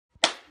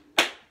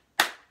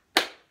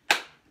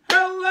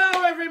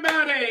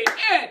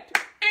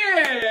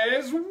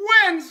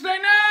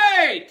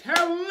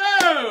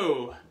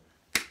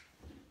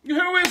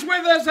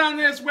on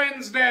this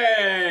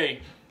Wednesday?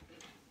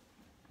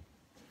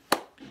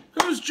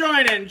 Who's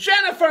joining?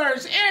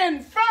 Jennifer's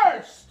in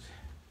first.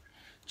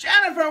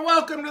 Jennifer,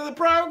 welcome to the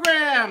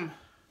program.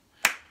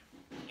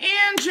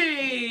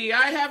 Angie,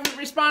 I haven't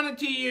responded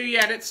to you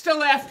yet. It's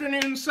still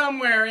afternoon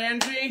somewhere,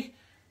 Angie.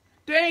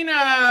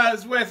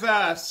 Dana's with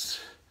us.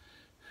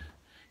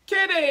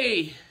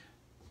 Kitty.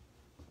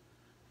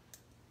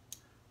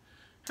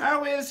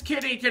 How is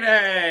Kitty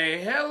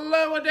today?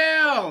 Hello,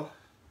 Adele.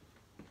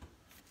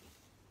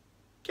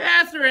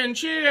 Catherine,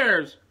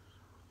 cheers.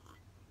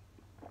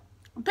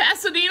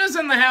 Pasadena's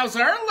in the house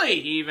early,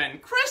 even.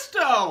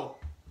 Crystal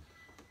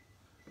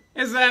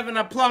is having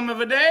a plum of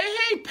a day.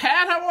 Hey,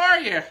 Pat, how are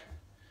you?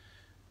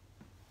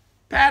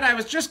 Pat, I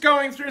was just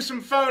going through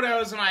some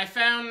photos and I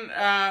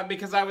found,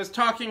 because I was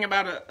talking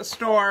about a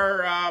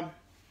store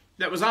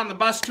that was on the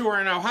bus tour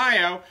in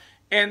Ohio,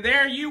 and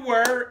there you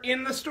were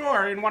in the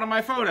store in one of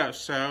my photos.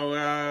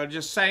 So,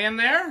 just saying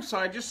there. So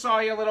I just saw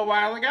you a little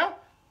while ago.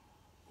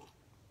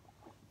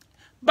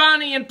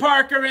 Bonnie and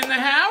Parker in the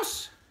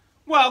house.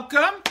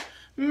 Welcome.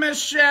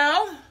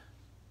 Michelle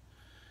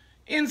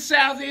in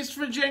Southeast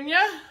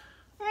Virginia.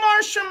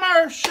 Marcia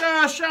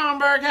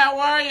Schomburg, how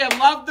are you?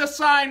 Love the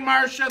sign,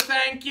 Marcia,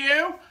 thank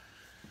you.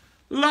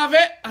 Love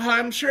it.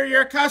 I'm sure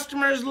your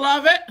customers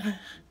love it.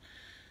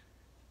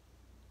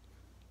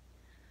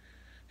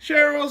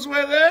 Cheryl's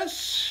with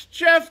us.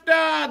 Jeff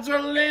Dodds,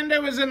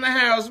 Orlando is in the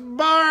house.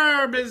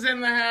 Barb is in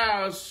the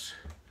house.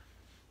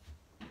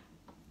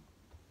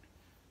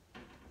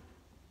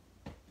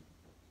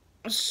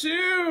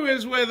 Sue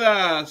is with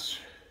us.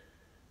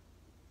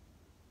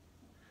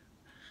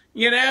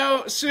 You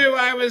know, Sue,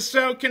 I was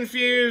so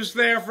confused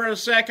there for a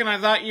second. I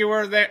thought you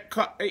were there,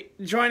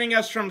 joining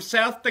us from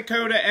South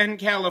Dakota and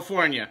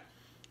California.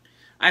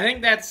 I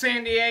think that's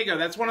San Diego.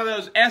 That's one of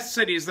those S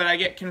cities that I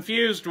get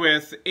confused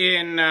with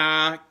in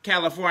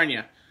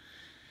California.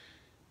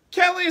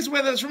 Kelly's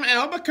with us from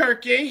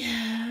Albuquerque.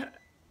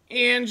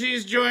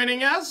 Angie's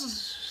joining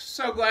us.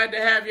 So glad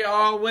to have you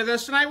all with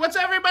us tonight. What's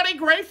everybody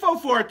grateful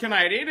for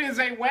tonight? It is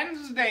a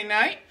Wednesday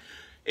night.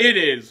 It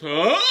is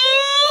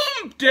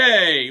Hump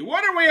Day.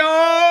 What are we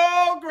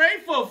all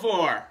grateful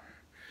for?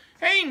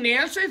 Hey,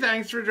 Nancy,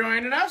 thanks for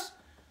joining us.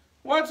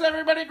 What's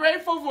everybody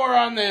grateful for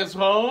on this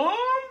Hump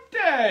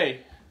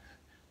Day?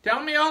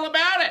 Tell me all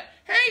about it.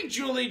 Hey,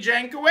 Julie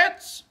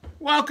Jankowitz,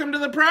 welcome to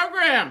the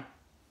program.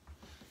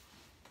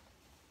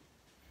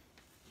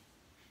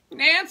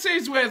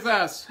 Nancy's with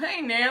us.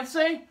 Hey,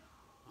 Nancy.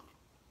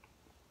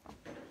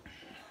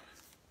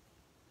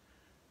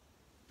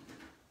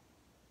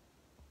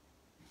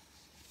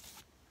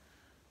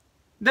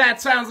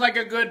 That sounds like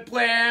a good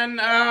plan,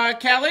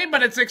 Kelly,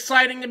 but it's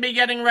exciting to be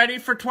getting ready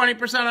for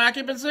 20%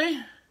 occupancy.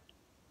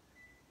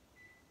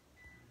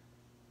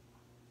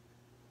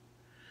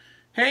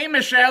 Hey,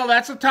 Michelle,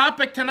 that's a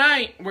topic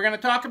tonight. We're going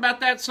to talk about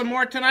that some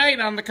more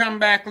tonight on the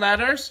comeback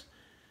letters.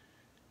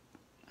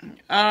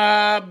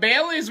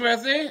 Bailey's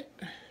with it.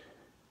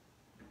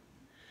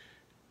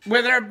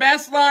 With her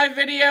best live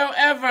video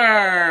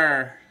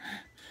ever.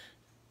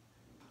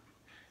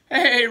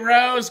 Hey,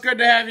 Rose, good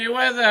to have you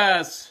with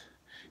us.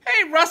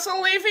 Hey,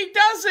 Russell Levy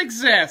does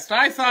exist.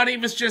 I thought he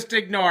was just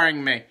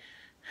ignoring me.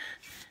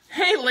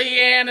 Hey,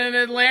 Leanne in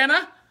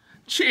Atlanta.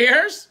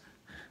 Cheers.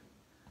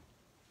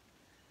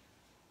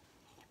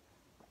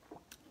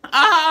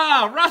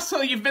 Ah,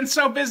 Russell, you've been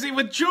so busy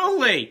with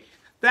Julie.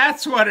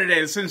 That's what it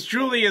is, since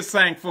Julie is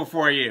thankful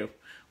for you.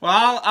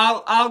 Well,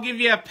 I'll give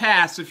you a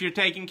pass if you're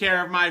taking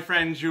care of my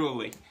friend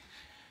Julie.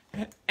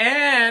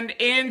 And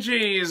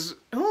Angie's,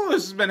 who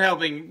has been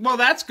helping? Well,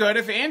 that's good.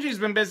 If Angie's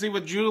been busy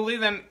with Julie,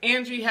 then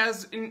Angie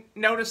has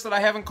noticed that I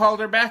haven't called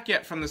her back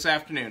yet from this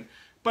afternoon.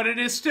 But it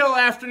is still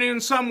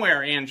afternoon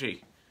somewhere,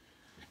 Angie.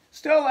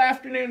 Still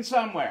afternoon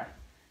somewhere.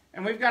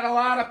 And we've got a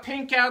lot of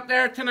pink out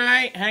there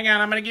tonight. Hang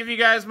on, I'm going to give you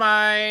guys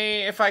my,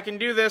 if I can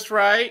do this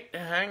right.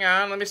 Hang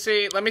on, let me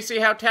see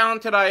how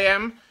talented I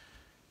am.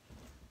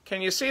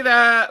 Can you see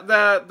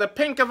the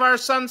pink of our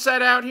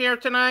sunset out here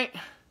tonight?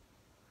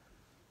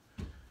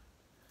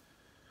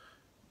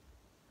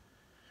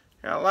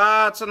 Got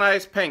lots of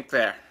nice pink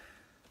there.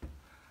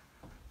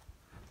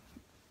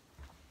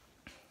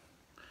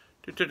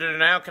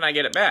 Now can I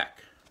get it back?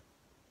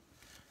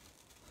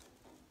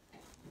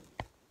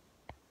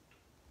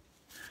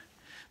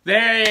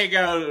 There you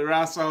go,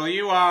 Russell.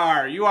 You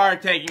are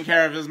taking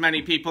care of as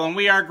many people, and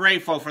we are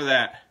grateful for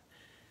that.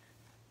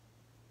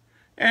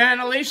 And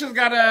Alicia's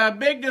got a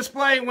big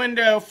display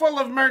window full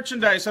of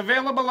merchandise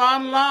available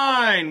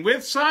online with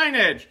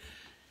signage.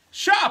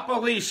 Shop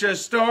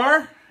Alicia's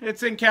store.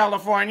 It's in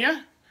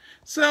California.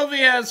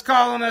 Sylvia's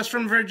calling us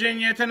from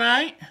Virginia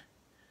tonight.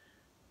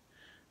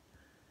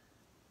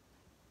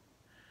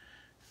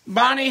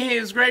 Bonnie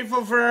is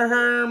grateful for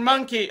her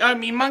monkeys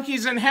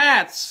and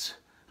hats.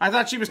 I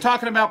thought she was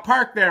talking about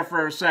Park there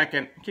for a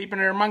second, keeping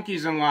her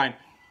monkeys in line.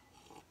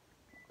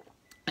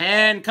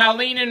 And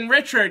Colleen and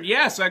Richard,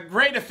 yes, a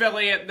great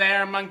affiliate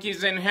there,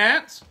 Monkeys in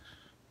Hats.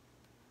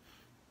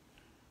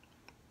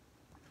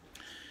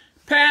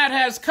 Pat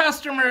has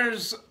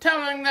customers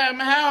telling them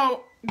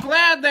how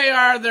Glad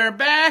they're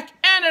back,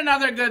 and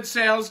another good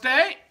sales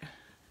day.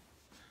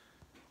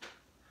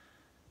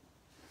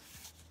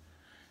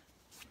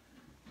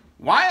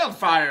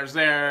 Wildfires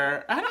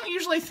there. I don't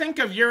usually think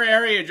of your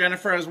area,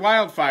 Jennifer, as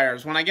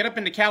wildfires. When I get up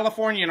into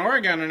California and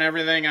Oregon and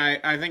everything,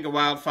 I think of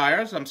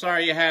wildfires. I'm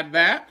sorry you had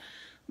that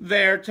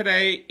there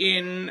today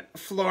in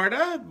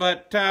Florida,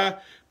 but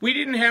we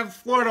didn't have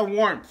Florida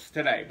warmth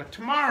today. But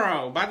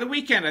tomorrow, by the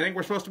weekend, I think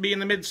we're supposed to be in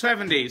the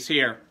mid-70s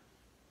here,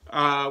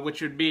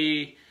 which would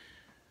be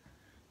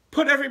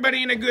put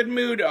everybody in a good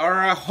mood, or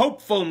a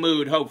hopeful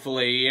mood,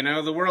 hopefully. You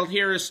know, the world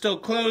here is still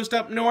closed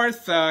up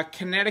north.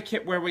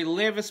 Connecticut, where we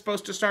live, is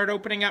supposed to start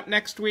opening up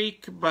next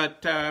week,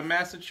 but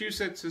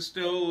Massachusetts is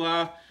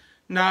still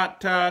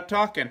not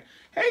talking.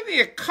 Hey,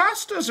 the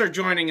Acostas are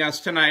joining us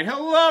tonight.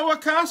 Hello,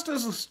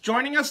 Acostas,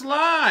 joining us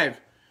live.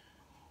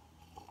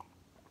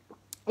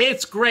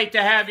 It's great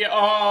to have you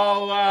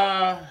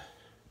all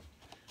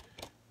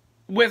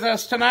with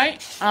us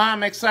tonight.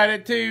 I'm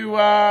excited to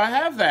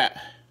have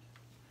that.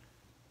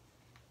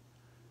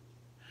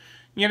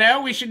 You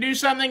know, we should do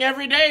something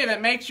every day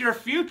that makes your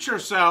future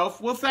self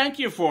will thank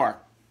you for.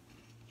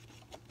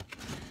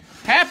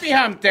 Happy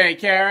Hump Day,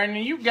 Karen.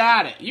 You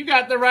got it. You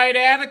got the right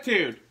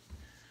attitude.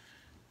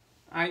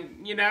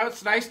 You know,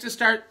 it's nice to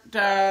start,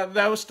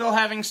 though, still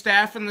having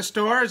staff in the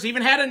stores.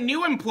 Even had a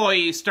new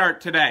employee start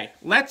today.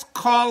 Let's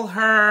call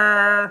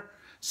her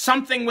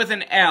something with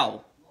an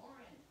L.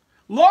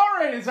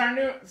 Lauren is our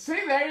new...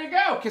 See, there you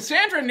go.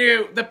 Cassandra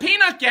knew. The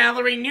Peanut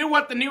Gallery knew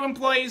what the new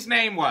employee's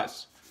name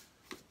was.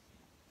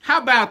 How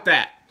about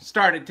that?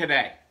 Started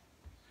today.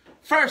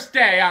 First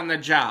day on the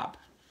job.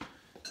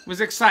 It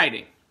was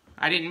exciting.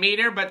 I didn't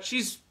meet her, but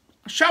she's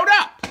showed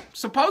up.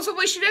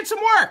 Supposedly she did some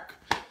work.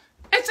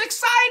 It's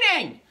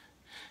exciting!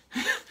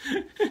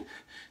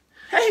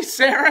 Hey,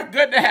 Sarah,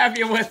 good to have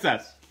you with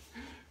us.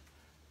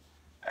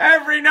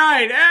 Every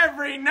night,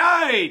 every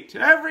night,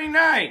 every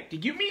night.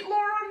 Did you meet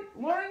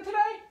Lauren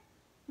today?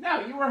 No,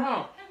 you were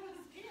home. I was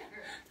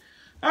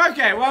here.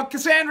 Okay, well,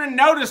 Cassandra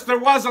noticed there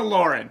was a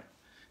Lauren.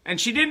 And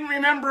she didn't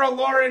remember a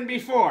Lauren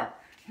before.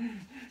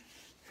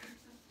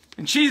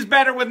 And she's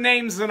better with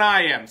names than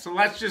I am, so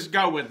let's just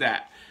go with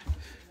that.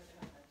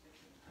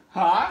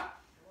 Huh?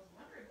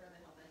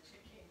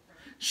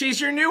 She's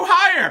your new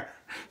hire.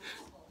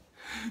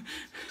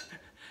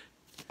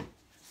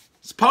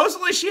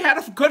 Supposedly she had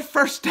a good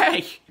first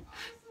day.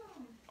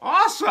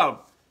 Awesome.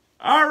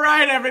 All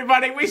right,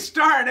 everybody, we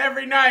start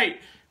every night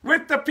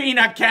with the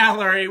Peanut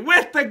Gallery,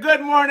 with the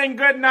Good Morning,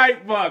 Good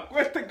Night book.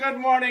 With the Good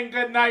Morning,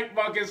 Good Night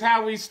book is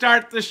how we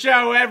start the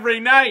show every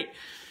night.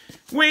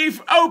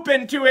 We've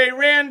opened to a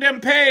random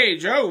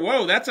page. Oh,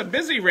 whoa, that's a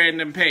busy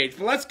random page,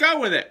 but let's go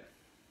with it.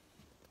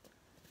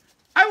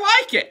 I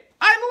like it.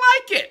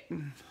 I like it.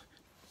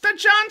 The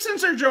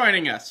Johnsons are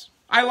joining us.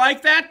 I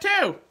like that,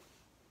 too.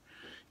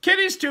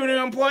 Kitty's two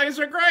new employees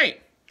are great.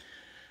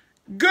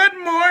 Good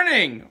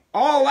morning.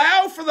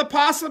 Allow for the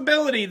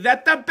possibility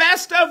that the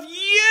best of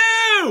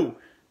you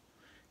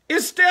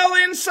is still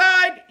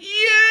inside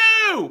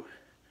you,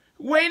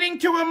 waiting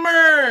to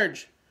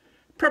emerge.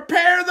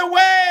 Prepare the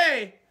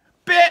way,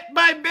 bit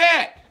by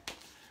bit.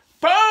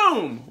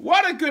 Boom!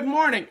 What a good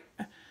morning.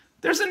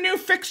 There's a new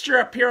fixture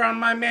up here on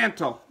my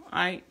mantle.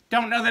 I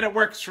don't know that it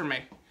works for me.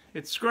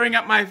 It's screwing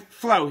up my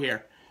flow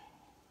here.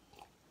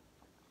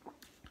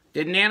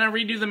 Did Nana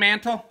redo the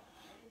mantle?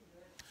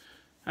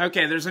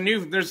 Okay, there's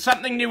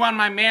something new on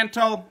my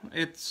mantle.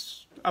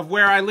 It's of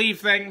where I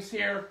leave things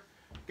here.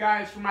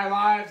 Guys, for my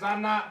lives,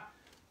 I'm not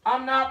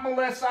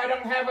Melissa. I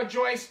don't have a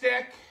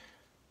joystick.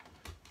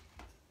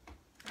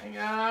 Hang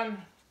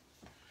on.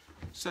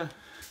 So,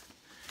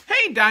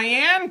 hey,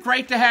 Diane,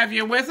 great to have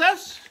you with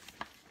us.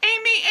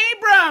 Amy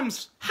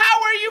Abrams,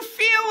 how are you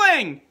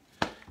feeling?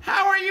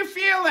 How are you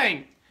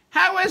feeling?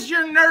 How has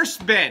your nurse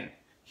been?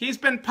 He's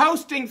been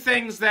posting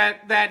things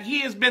that he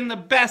has been the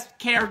best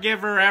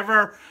caregiver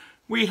ever.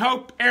 We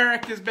hope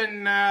Eric has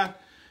been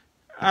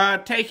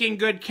taking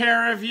good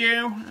care of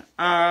you.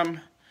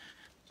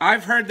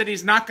 I've heard that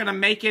he's not going to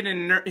make it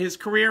in his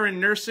career in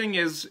nursing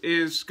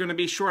is going to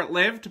be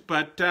short-lived,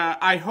 but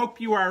I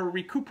hope you are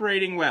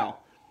recuperating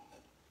well.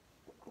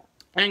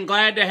 And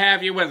glad to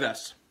have you with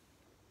us.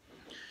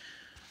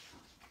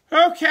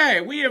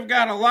 Okay, we have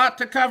got a lot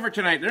to cover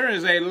tonight. There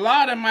is a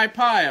lot in my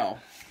pile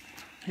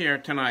here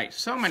tonight.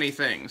 So many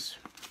things.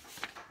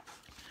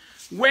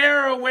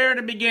 Where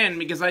to begin?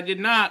 Because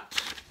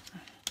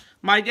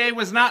my day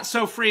was not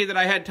so free that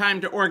I had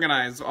time to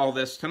organize all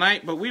this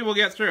tonight, but we will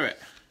get through it.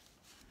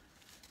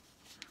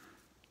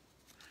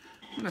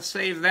 I'm going to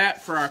save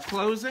that for our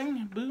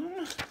closing.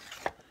 Boom.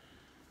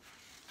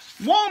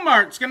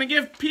 Walmart's going to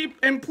give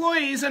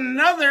employees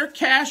another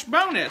cash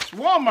bonus.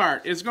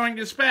 Walmart is going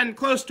to spend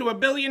close to $1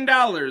 billion,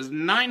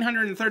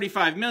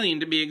 $935 million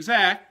to be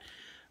exact,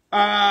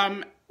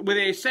 with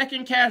a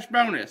second cash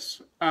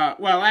bonus.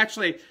 Well,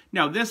 actually,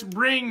 no,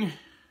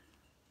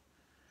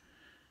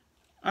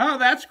 Oh,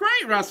 that's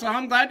great, Russell.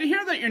 I'm glad to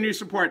hear that your new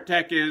support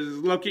tech is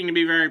looking to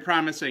be very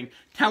promising.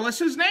 Tell us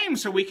his name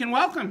so we can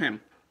welcome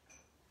him.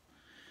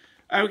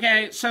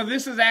 Okay, so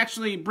this is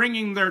actually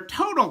bringing their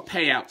total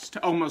payouts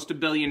to almost $1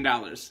 billion,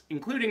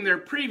 including their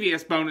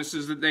previous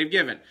bonuses that they've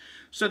given.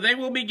 So they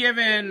will be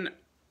given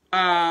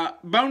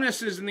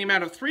bonuses in the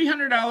amount of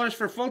 $300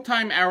 for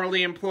full-time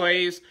hourly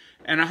employees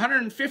and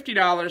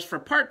 $150 for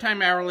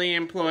part-time hourly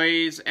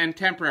employees and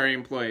temporary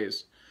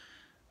employees.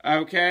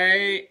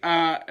 Okay,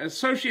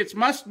 associates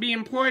must be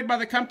employed by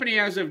the company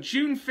as of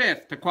June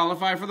 5th to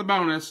qualify for the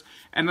bonus,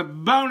 and the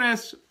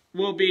bonus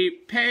will be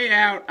paid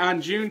out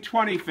on June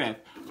 25th.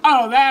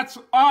 Oh, that's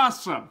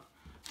awesome.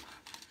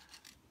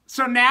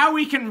 So now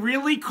we can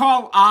really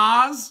call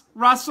Oz,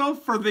 Russell,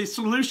 for the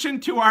solution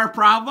to our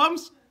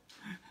problems?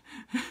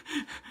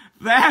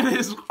 That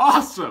is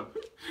awesome.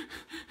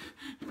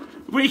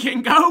 We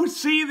can go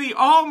see the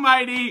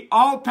almighty,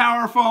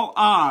 all-powerful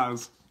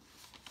Oz.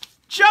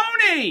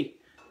 Joni!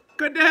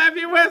 Good to have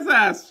you with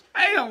us.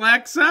 Hey,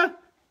 Alexa.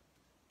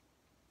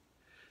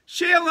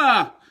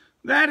 Sheila,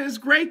 that is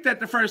great that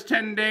the first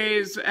 10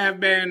 days have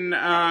been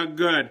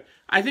good.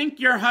 I think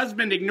your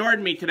husband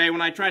ignored me today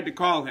when I tried to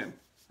call him.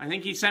 I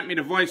think he sent me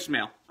to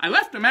voicemail. I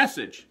left a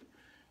message.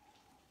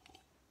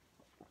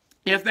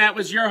 If that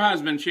was your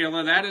husband,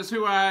 Sheila, that is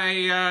who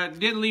I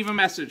did leave a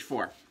message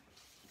for.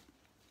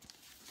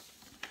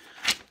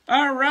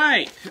 All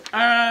right.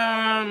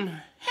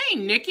 Hey,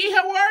 Nikki,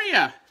 how are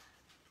you?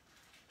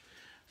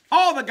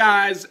 All the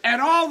guys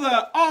and all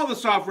the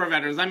software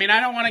veterans. I mean,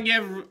 I don't want to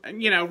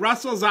give,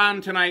 Russell's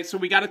on tonight, so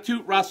we got to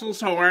toot Russell's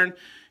horn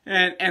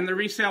and the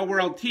Resale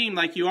World team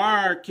like you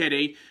are,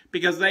 Kitty,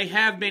 because they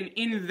have been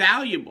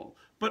invaluable.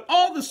 But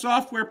all the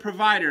software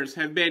providers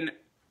have been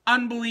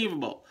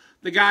unbelievable.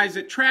 The guys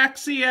at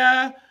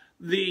Traxia,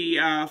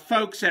 the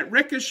folks at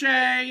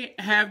Ricochet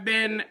have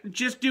been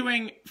just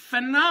doing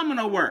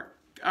phenomenal work.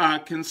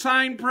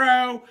 Consign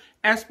Pro,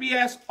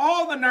 SBS,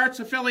 all the NARTS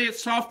affiliate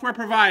software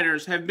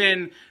providers have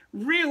been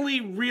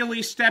really,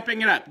 really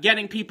stepping it up,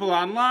 getting people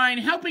online,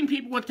 helping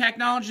people with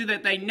technology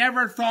that they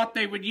never thought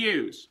they would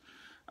use.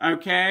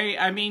 Okay,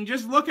 I mean,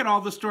 just look at all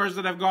the stores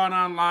that have gone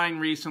online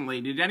recently.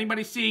 Did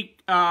anybody see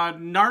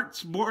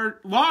NART's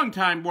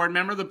longtime board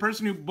member, the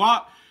person who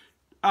bought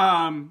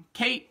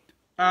Kate's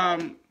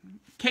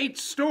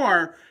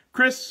store,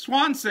 Chris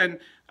Swanson,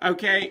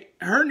 okay,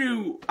 her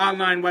new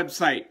online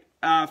website,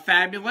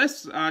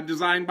 fabulous,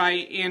 designed by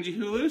Angie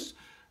Hulus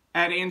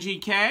at Angie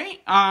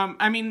K.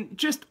 I mean,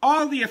 just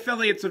all the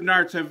affiliates of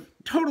NARTS have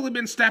totally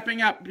been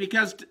stepping up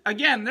because,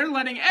 again, they're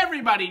letting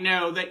everybody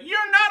know that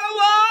you're not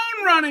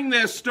alone running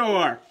this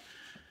store.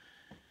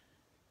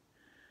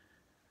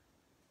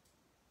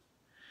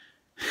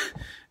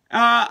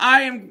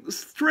 I am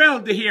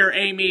thrilled to hear,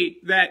 Amy,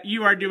 that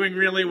you are doing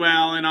really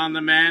well and on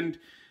the mend,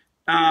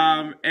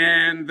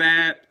 and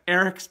that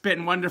Eric's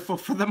been wonderful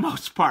for the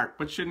most part,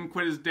 but shouldn't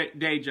quit his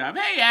day job.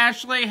 Hey,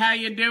 Ashley, how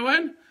you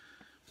doing?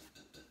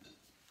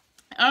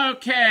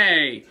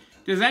 Okay,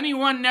 does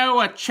anyone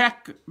know a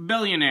Czech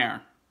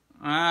billionaire?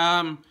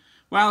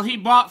 Well, he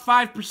bought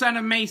 5%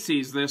 of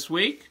Macy's this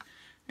week.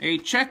 A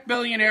Czech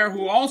billionaire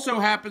who also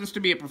happens to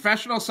be a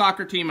professional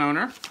soccer team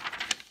owner.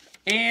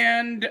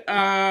 And,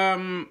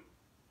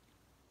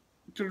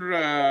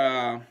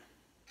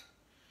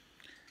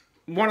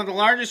 one of the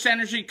largest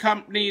energy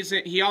companies,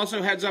 he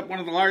also heads up one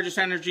of the largest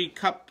energy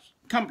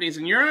companies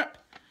in Europe,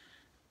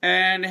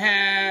 and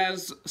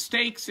has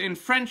stakes in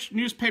French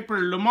newspaper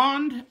Le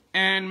Monde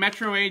and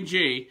Metro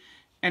AG,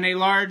 and a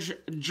large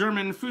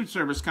German food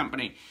service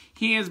company.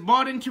 He has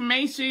bought into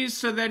Macy's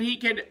so that he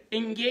could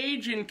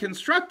engage in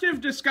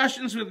constructive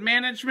discussions with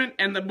management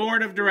and the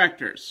board of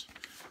directors.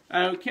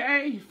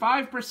 Okay,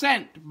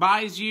 5%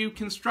 buys you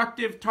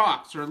constructive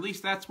talks, or at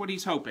least that's what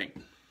he's hoping.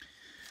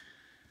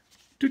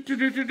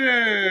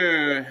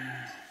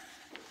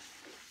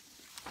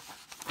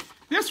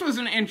 This was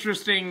an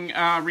interesting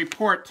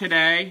report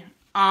today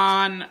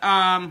on,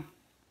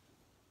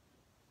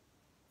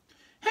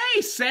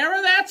 hey,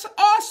 Sarah, that's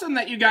awesome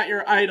that you got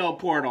your Idol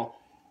portal.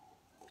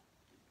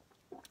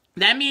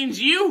 That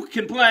means you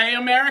can play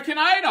American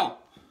Idol.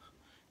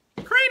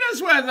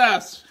 Krita's with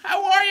us.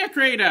 How are you,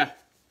 Krita?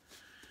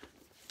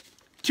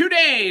 2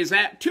 days,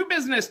 2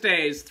 business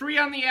days, 3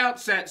 on the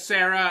outset,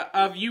 Sarah,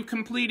 of you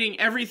completing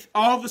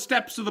all the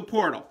steps of the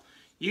portal.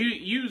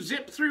 You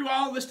zip through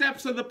all the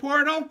steps of the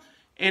portal,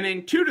 and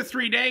in 2 to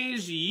 3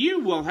 days, you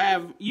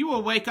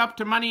will wake up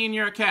to money in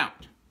your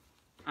account.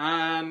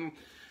 I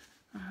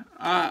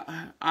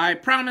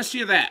promise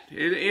you that.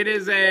 It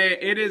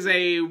is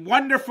a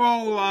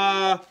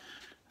wonderful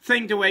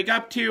thing to wake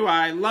up to.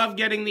 I love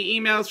getting the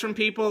emails from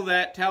people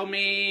that tell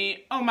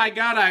me, oh my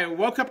God, I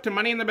woke up to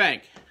money in the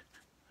bank.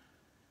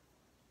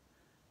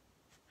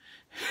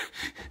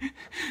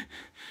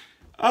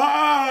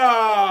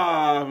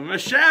 Oh,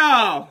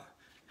 Michelle,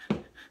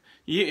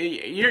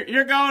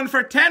 you're going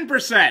for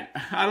 10%.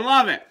 I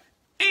love it.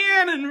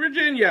 Ann in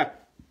Virginia,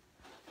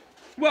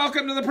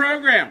 welcome to the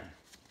program.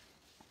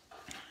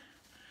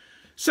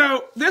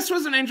 So this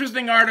was an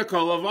interesting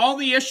article of all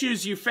the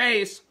issues you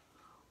face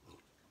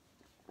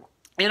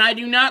And I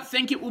do not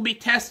think it will be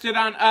tested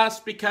on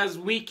us because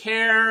we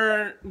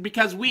care,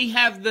 because we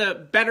have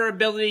the better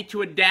ability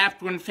to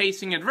adapt when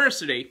facing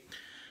adversity.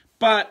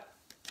 But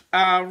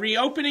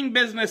reopening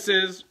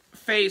businesses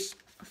face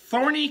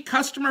thorny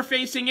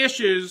customer-facing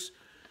issues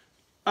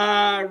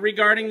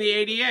regarding the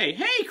ADA.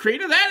 Hey,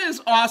 Krita, that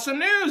is awesome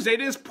news. It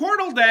is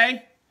Portal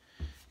Day.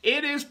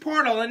 It is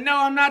Portal. And no,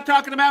 I'm not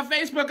talking about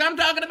Facebook. I'm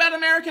talking about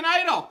American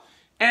Idol.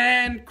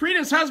 And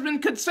Krita's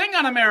husband could sing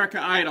on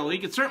American Idol. He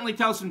could certainly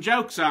tell some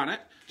jokes on it.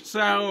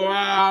 So,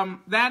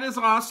 that is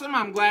awesome.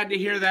 I'm glad to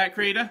hear that,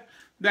 Krita.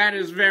 That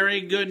is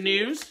very good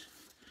news. As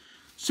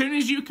soon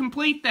as you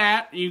complete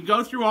that, you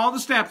go through all the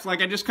steps,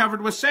 like I just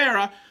covered with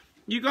Sarah.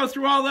 You go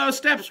through all those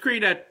steps,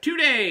 Krita. 2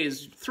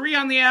 days, 3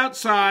 on the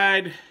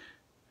outside.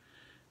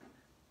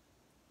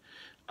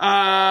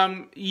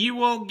 You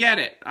will get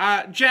it.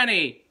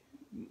 Jenny,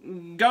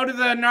 go to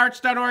the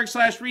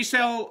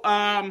narts.org/resale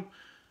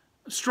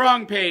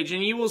strong page,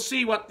 and you will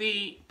see what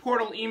the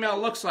portal email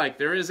looks like.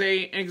 There is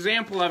an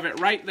example of it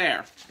right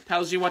there.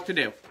 Tells you what to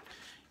do.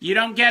 You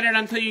don't get it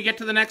until you get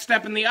to the next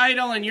step in the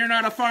IDLE, and you're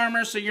not a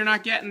farmer, so you're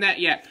not getting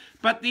that yet.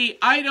 But the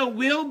IDLE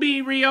will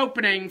be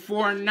reopening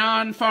for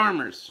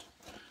non-farmers.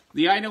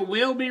 The IDLE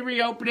will be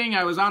reopening.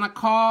 I was on a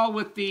call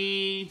with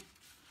the...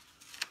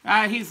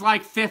 he's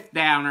like 5th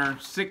down or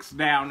 6th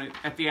down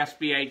at the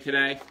SBA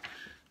today.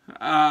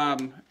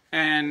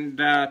 And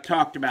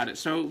talked about it.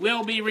 So it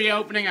will be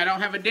reopening. I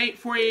don't have a date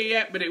for you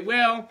yet, but it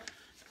will.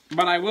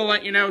 But I will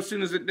let you know as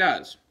soon as it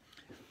does.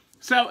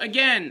 So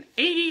again,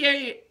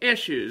 ADA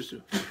issues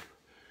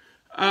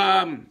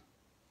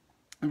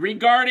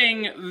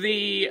regarding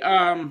the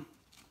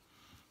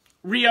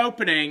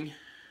reopening.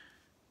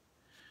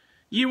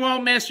 You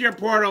won't miss your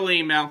portal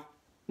email,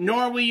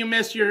 nor will you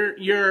miss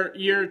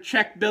your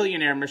check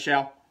billionaire,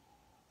 Michelle.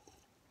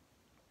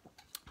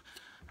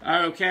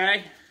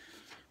 Okay?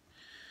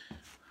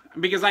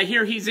 Because I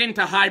hear he's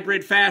into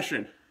hybrid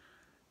fashion.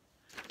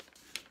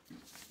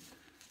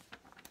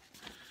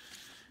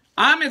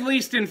 I'm at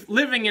least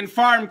living in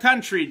farm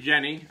country,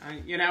 Jenny.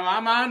 You know,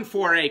 I'm on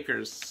 4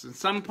 acres in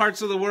some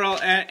parts of the world,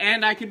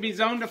 and I could be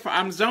zoned to.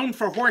 I'm zoned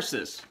for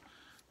horses.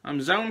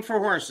 I'm zoned for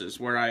horses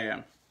where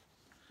I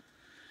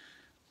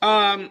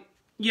am.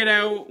 You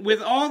know,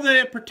 with all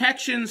the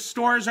protections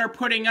stores are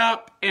putting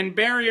up and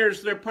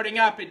barriers they're putting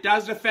up, it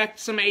does affect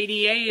some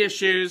ADA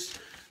issues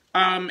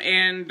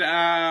and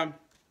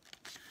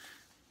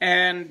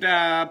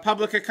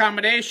public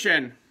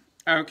accommodation.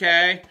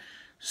 Okay.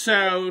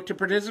 So, to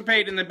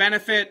participate in the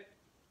benefit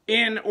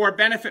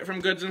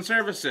from goods and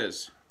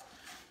services.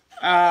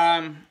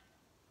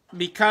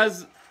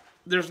 Because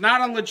there's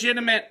not a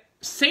legitimate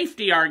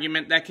safety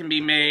argument that can be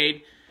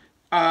made,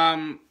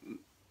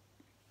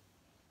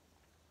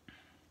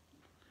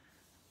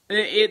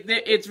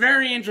 it's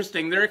very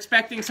interesting. They're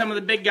expecting some of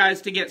the big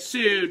guys to get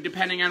sued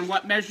depending on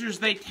what measures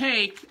they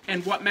take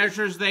and what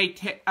measures they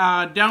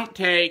don't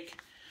take.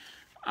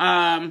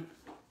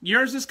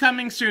 Yours is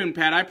coming soon,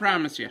 Pat, I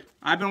promise you.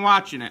 I've been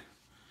watching it.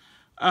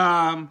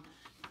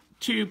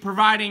 To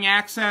providing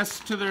access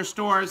to their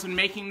stores and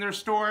making their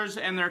stores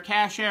and their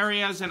cash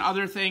areas and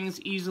other things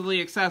easily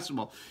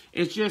accessible.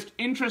 It's just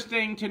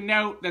interesting to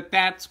note that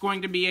that's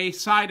going to be a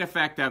side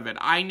effect of it.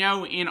 I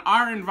know in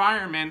our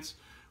environments,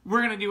 we're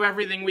going to do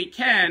everything we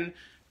can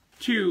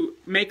to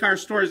make our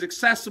stores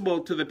accessible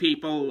to the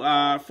people.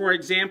 For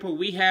example,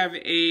 we have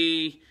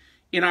in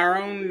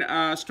our own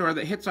store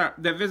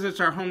that visits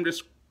our home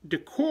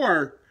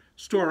decor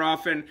store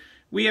often.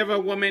 We have a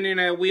woman in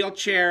a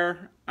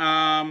wheelchair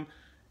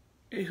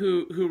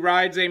who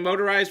rides a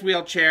motorized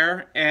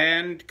wheelchair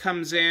and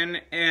comes in,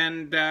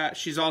 and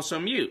she's also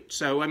mute.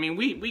 So I mean,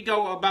 we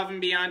go above and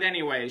beyond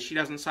anyway. She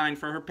doesn't sign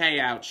for her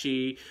payout.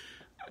 She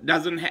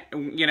doesn't,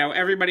 you know,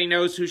 everybody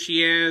knows who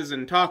she is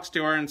and talks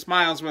to her and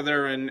smiles with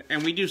her, and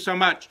we do so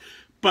much.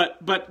 But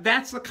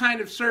that's the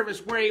kind of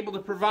service we're able to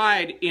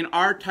provide in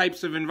our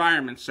types of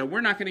environments. So we're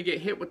not going to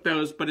get hit with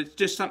those, but it's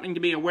just something to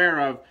be aware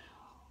of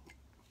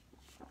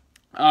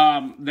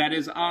that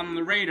is on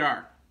the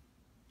radar.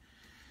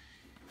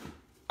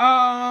 The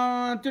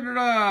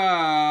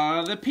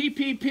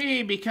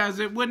PPP, because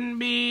it wouldn't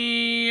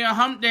be a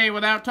hump day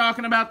without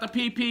talking about the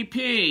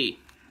PPP.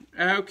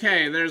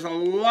 Okay, there's a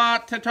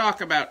lot to talk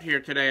about here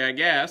today, I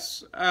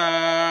guess.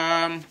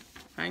 Hang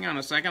on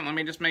a second, let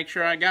me just make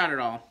sure I got it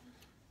all.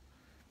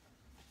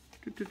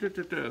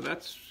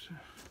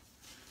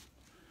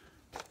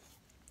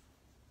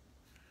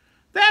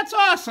 That's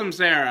awesome,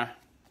 Sarah,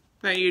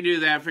 that you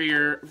do that for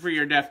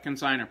your deaf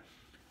consignor.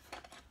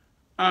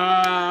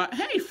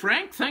 Hey,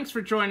 Frank, thanks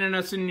for joining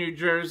us in New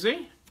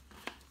Jersey.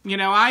 You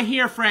know, I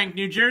hear, Frank,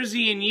 New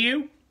Jersey and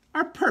you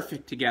are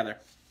perfect together.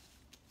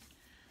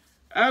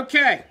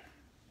 Okay.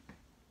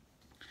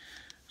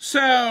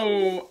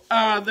 So,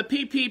 the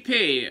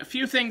PPP, a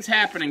few things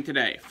happening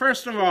today.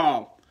 First of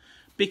all,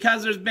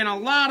 because there's been a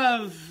lot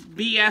of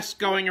BS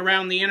going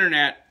around the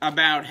internet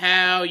about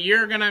how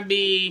you're going to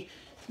be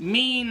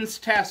means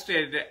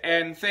tested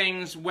and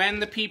things when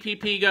the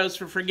PPP goes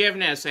for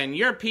forgiveness, and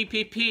your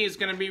PPP is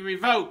going to be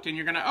revoked and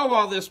you're going to owe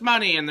all this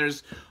money, and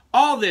there's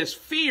all this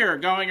fear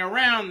going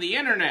around the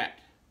internet.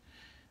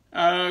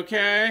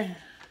 Okay.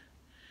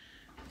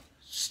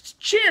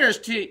 Cheers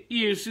to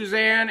you,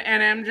 Suzanne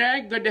and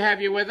MJ. Good to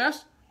have you with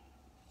us.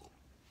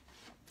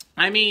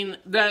 I mean,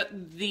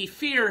 the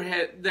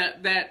fear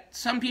that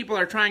some people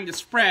are trying to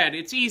spread,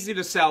 it's easy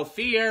to sell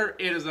fear.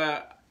 It is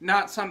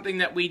not something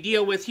that we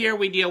deal with here.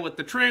 We deal with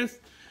the truth.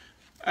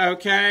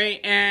 Okay,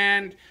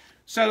 and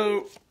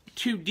so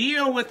to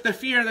deal with the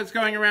fear that's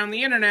going around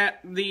the internet,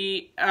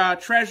 the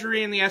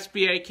Treasury and the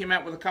SBA came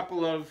out with a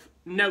couple of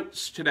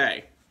notes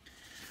today.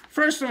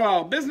 First of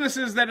all,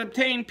 businesses that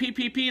obtain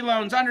PPP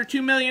loans under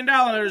 $2 million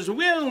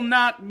will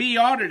not be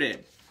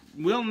audited.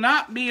 Will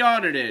not be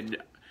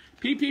audited.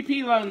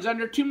 PPP loans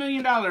under $2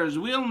 million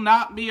will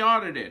not be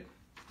audited.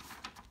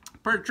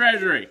 Per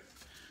Treasury.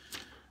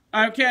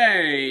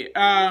 Okay,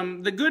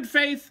 the good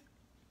faith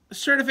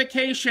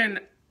certification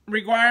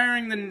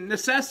requiring the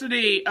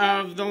necessity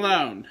of the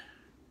loan.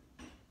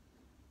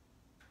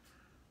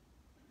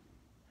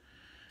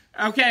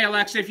 Okay,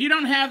 Alexa, if you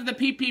don't have the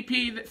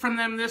PPP from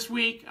them this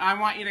week, I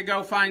want you to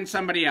go find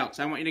somebody else.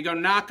 I want you to go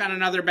knock on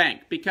another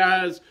bank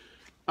because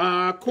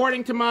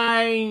according to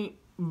my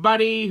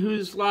buddy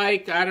who's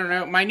like, I don't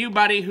know, my new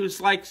buddy who's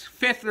like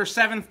 5th or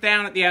 7th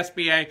down at the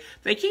SBA,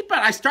 they keep on,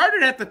 I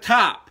started at the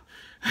top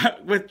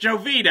with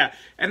Jovita,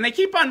 and they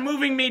keep on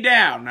moving me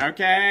down,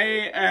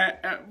 okay?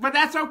 But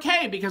that's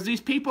okay because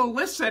these people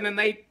listen and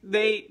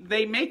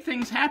they make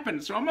things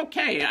happen, so I'm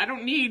okay. I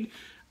don't need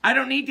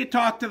to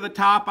talk to the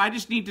top. I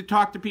just need to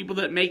talk to people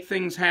that make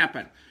things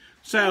happen.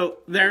 So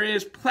there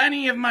is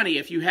plenty of money.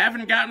 If you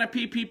haven't gotten a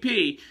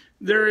PPP,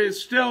 there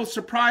is still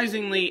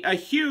surprisingly a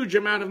huge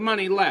amount of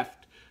money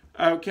left.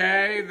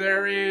 Okay,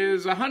 there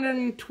is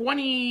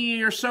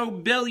 120 or so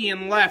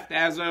billion left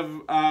as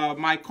of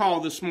my call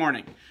this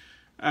morning.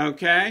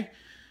 Okay,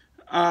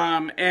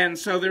 and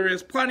so there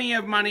is plenty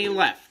of money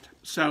left.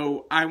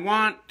 So I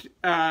want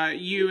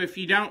you,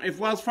 if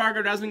Wells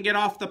Fargo doesn't get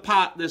off the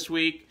pot this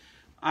week,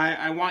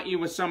 I want you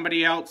with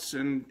somebody else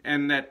and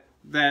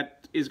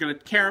that is going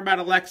to care about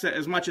Alexa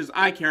as much as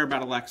I care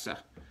about Alexa.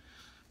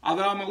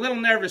 Although I'm a little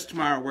nervous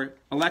tomorrow.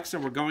 Alexa,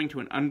 we're going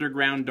to an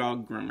underground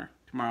dog groomer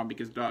tomorrow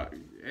because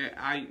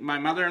my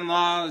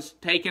mother-in-law is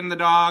taking the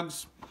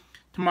dogs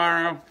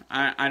tomorrow.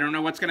 I don't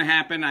know what's going to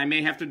happen. I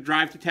may have to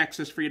drive to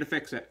Texas for you to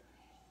fix it.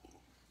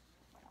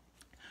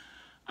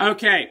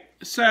 Okay,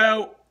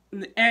 so,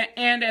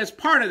 and as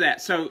part of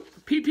that, so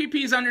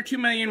PPPs under $2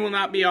 million will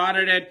not be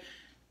audited.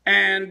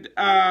 And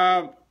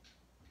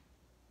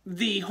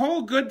the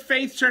whole good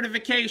faith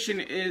certification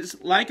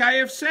is, like I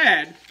have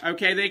said,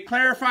 okay, they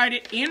clarified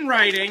it in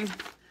writing,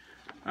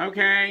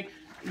 okay,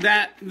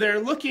 that they're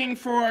looking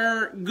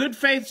for good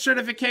faith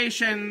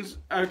certifications,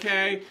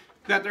 okay,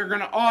 that they're going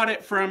to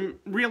audit from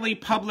really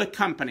public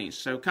companies.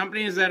 So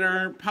companies that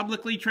are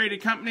publicly traded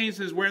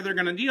companies is where they're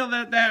going to deal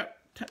that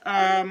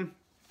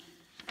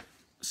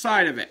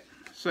side of it.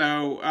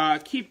 So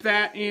keep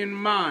that in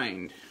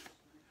mind.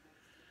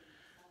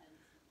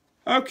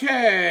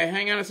 Okay,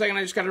 hang on a second.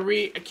 I just got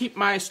to keep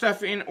my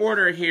stuff in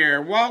order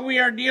here. While we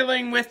are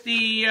dealing with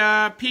the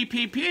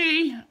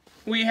PPP,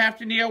 we have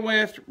to deal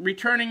with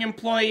returning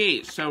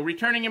employees. So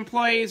returning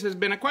employees has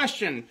been a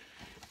question,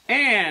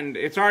 and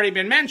it's already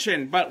been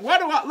mentioned. But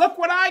look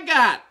what I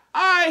got.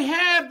 I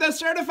have the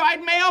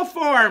certified mail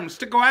forms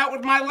to go out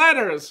with my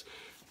letters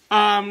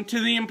to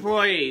the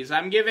employees.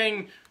 I'm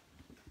giving.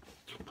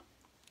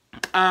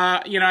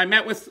 I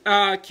met with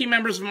key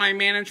members of my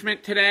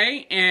management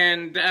today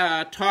and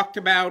talked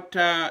about,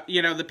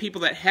 the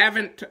people that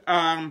haven't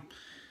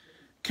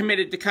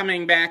committed to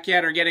coming back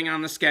yet or getting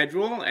on the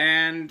schedule.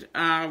 And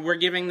we're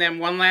giving them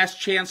one last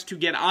chance to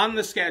get on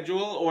the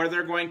schedule or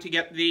they're going to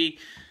get the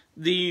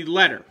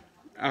letter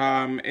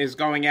is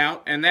going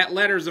out. And that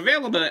letter is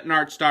available at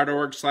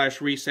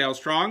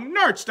narts.org/resalestrong,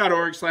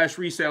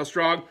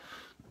 narts.org/resalestrong.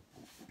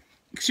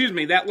 Excuse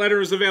me, that letter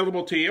is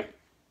available to you.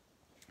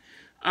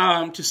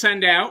 To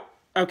send out.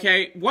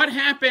 Okay, what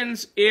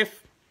happens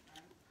if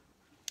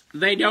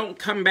they don't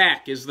come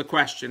back is the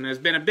question. There's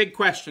been a big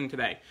question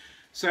today.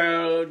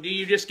 So, do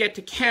you just get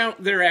to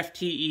count their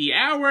FTE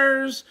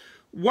hours?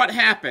 What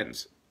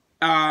happens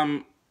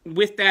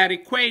with that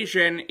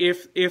equation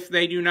if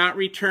they do not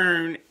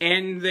return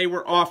and they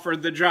were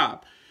offered the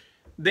job?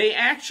 They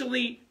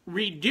actually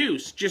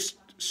reduce, just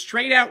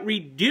straight out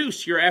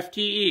reduce your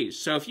FTEs.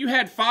 So, if you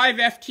had 5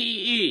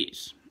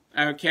 FTEs,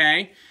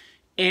 okay,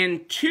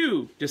 and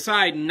 2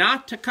 decide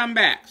not to come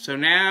back, so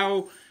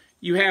now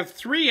you have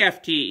 3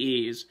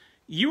 FTEs,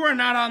 you are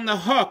not on the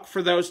hook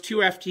for those 2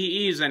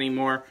 FTEs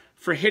anymore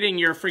for hitting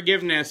your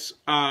forgiveness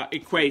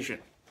equation.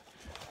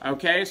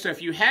 Okay, so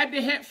if you had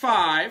to hit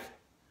 5,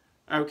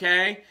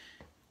 okay,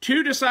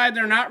 2 decide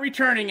they're not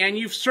returning and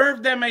you've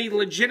served them a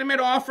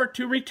legitimate offer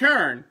to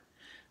return,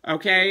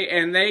 okay,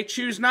 and they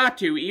choose not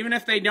to, even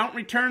if they don't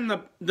return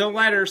the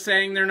letter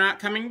saying they're not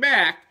coming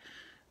back,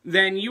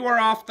 then you are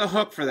off the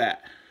hook for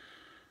that.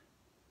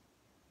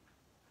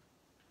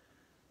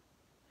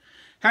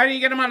 How do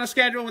you get them on a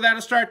schedule without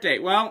a start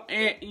date? Well,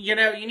 you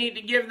need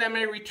to give them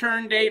a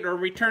return date or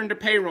return to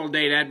payroll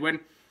date,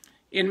 Edwin.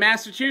 In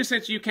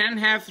Massachusetts, you can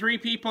have 3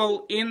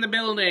 people in the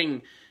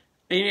building,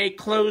 in a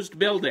closed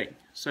building.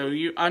 So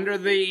you, under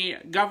the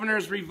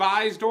governor's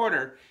revised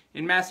order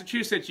in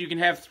Massachusetts, you can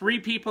have 3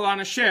 people on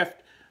a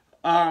shift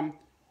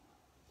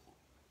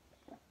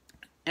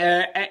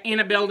in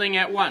a building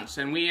at once.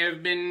 And we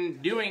have been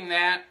doing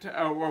that,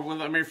 or well,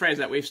 let me rephrase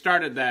that, we've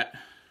started that.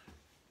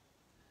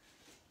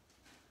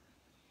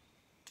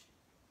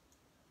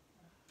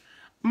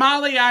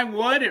 Molly, I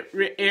would.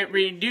 It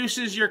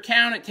reduces your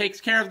count. It takes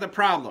care of the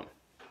problem.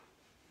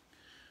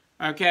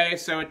 Okay,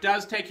 so it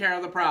does take care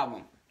of the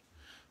problem.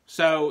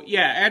 So,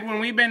 yeah, Edwin,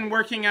 we've been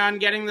working on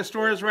getting the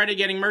stores ready,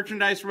 getting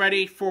merchandise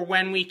ready for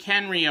when we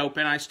can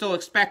reopen. I still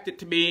expect it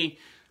to be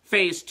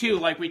phase 2,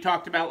 like we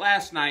talked about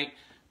last night.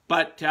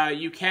 But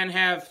you can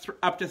have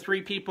up to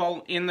 3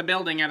 people in the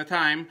building at a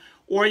time,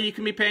 or you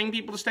can be paying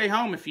people to stay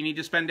home if you need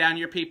to spend down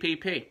your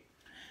PPP.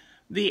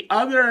 The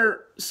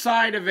other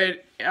side of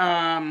it,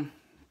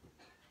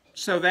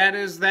 so that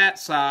is that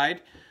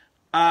side.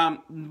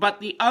 But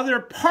the other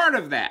part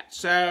of that,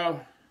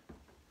 so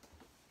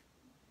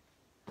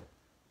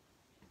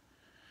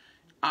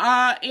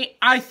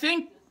I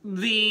think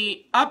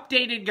the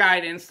updated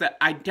guidance that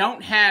I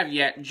don't have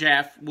yet,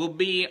 Jeff, will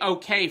be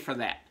okay for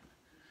that.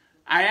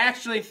 I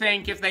actually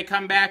think if they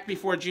come back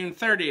before June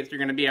 30th, they're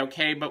going to be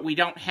okay, but we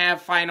don't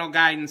have final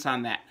guidance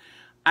on that.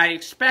 I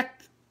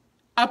expect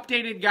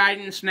updated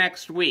guidance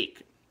next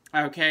week,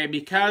 okay,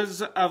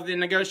 because of the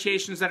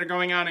negotiations that are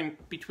going on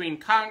between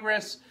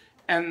Congress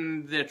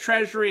and the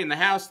Treasury and the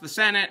House, the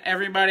Senate,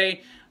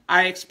 everybody.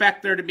 I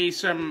expect there to be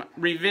some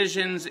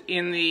revisions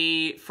in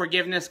the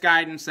forgiveness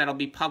guidance that'll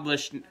be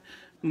published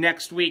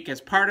next week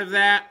as part of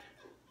that.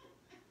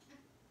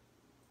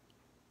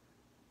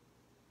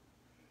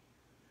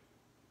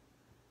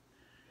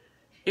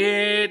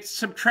 It's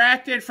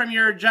subtracted from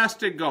your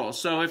adjusted goal.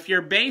 So if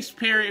your base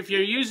period, if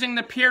you're using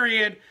the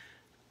period,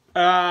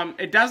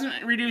 it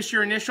doesn't reduce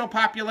your initial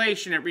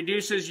population. It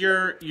reduces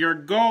your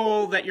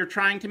goal that you're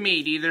trying to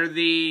meet. Either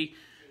the,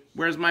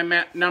 where's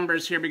my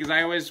numbers here, because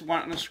I always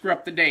want to screw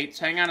up the dates.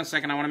 Hang on a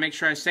second. I want to make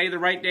sure I say the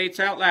right dates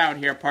out loud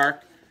here,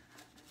 Park.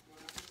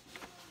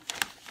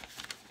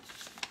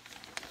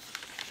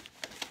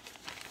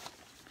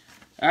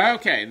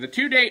 Okay, the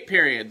 2 date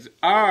periods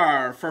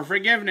are, for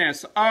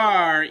forgiveness,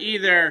 are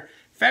either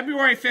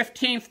February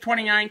 15th,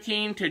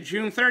 2019 to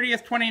June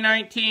 30th,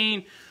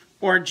 2019,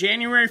 or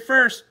January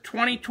 1st,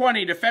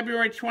 2020 to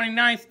February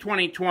 29th,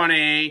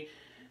 2020.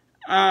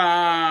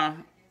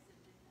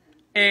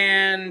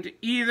 And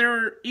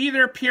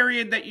either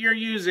period that you're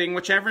using,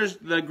 whichever is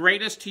the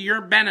greatest to your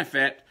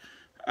benefit,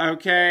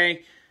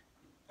 okay,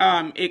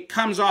 it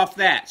comes off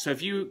that. So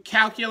if you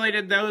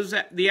calculated those,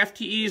 the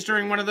FTEs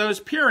during one of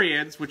those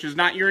periods, which is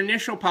not your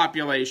initial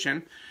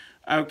population,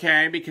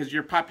 okay, because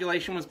your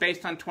population was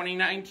based on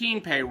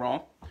 2019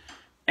 payroll,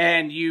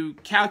 and you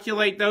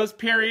calculate those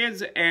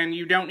periods and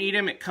you don't need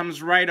them, it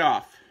comes right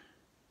off.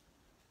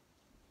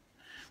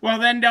 Well,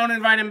 then don't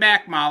invite him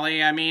back,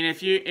 Molly. I mean,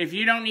 if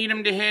you don't need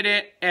him to hit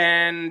it,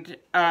 and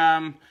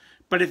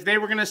but if they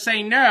were going to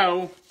say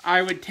no,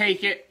 I would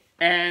take it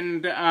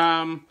and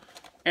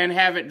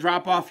have it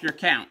drop off your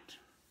count.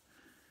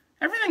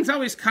 Everything's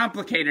always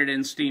complicated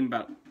in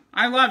Steamboat.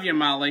 I love you,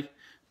 Molly,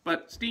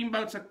 but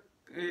Steamboat's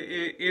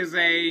is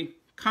a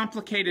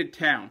complicated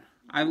town.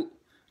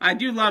 I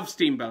do love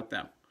Steamboat,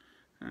 though,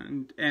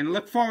 and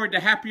look forward to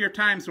happier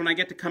times when I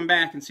get to come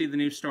back and see the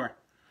new store.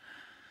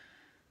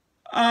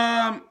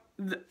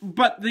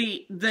 But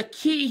the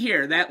key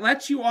here, that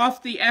lets you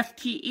off the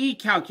FTE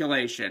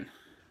calculation.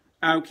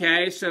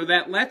 Okay, so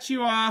that lets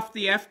you off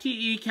the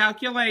FTE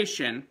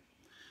calculation.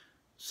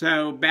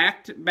 So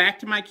back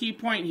to my key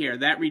point here.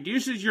 That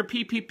reduces your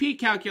PPP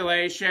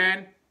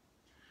calculation,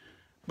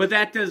 but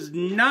that does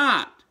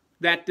not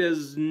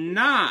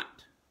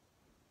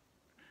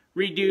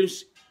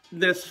reduce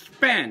the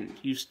spend.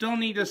 You still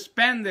need to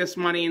spend this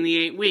money in the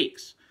 8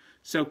 weeks.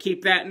 So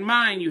keep that in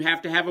mind. You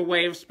have to have a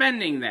way of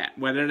spending that,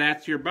 whether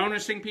that's you're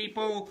bonusing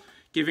people,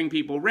 giving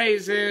people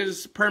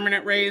raises,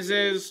 permanent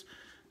raises.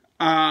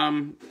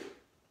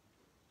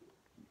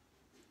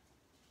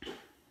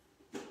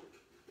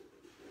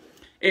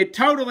 It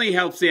totally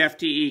helps the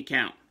FTE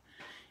count.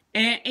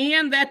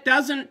 And that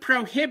doesn't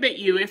prohibit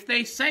you, if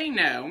they say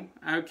no,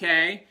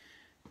 okay,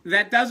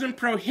 that doesn't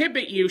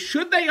prohibit you,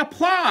 should they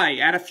apply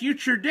at a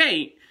future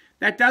date,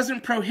 that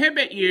doesn't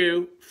prohibit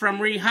you from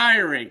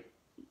rehiring,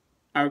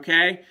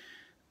 okay,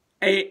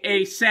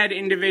 a said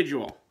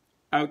individual,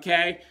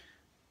 okay?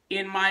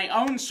 In my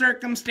own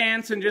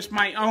circumstance and just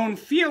my own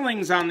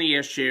feelings on the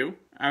issue,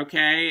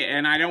 okay,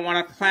 and I don't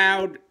want to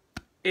cloud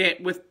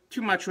it with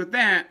too much with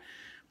that,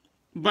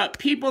 but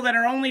people that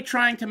are only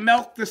trying to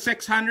milk the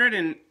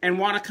 600 and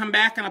want to come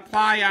back and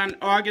apply on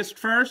August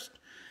 1st,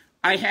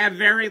 I have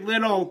very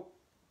little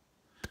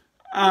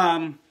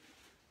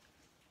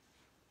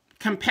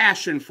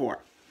compassion for,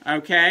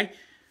 okay?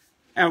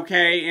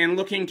 Okay, and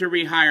looking to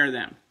rehire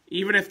them,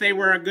 even if they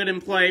were a good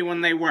employee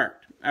when they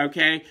worked,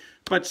 okay?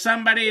 But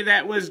somebody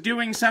that was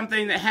doing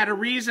something that had a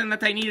reason that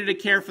they needed to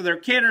care for their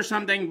kid or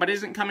something, but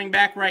isn't coming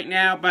back right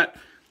now, but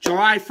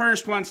July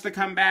 1st wants to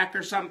come back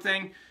or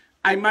something,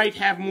 I might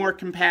have more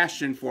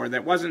compassion for.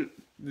 That wasn't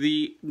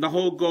the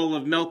whole goal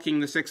of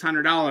milking the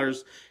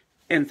 $600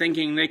 and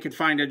thinking they could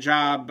find a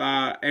job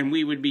and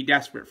we would be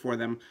desperate for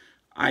them.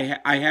 I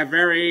have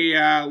very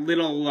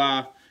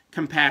little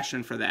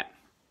compassion for that.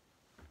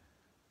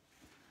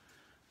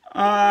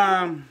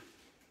 Hang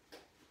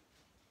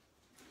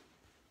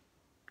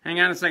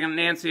on a second,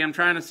 Nancy. I'm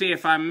trying to see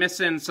if I'm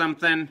missing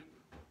something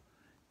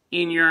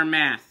in your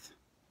math.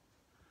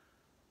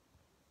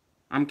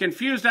 I'm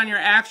confused on your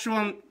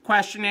actual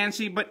question,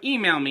 Nancy, but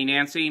email me,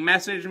 Nancy.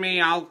 Message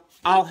me.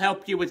 I'll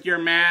help you with your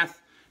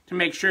math to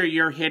make sure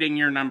you're hitting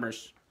your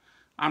numbers.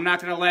 I'm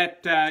not going to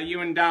let you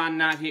and Don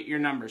not hit your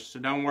numbers, so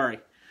don't worry.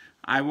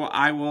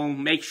 I will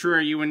make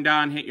sure you and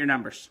Don hit your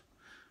numbers.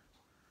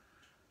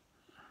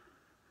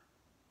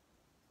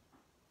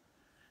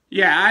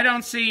 Yeah, I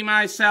don't see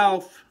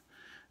myself,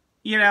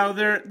 you know,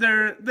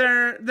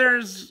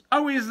 there's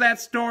always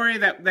that story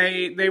that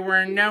they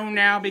were known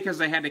now because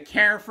they had to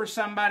care for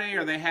somebody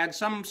or they had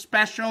some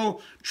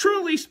special,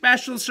 truly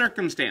special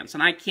circumstance.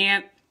 And I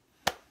can't,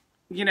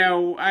 you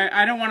know,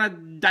 I don't want to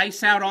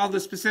dice out all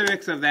the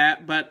specifics of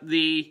that, but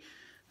the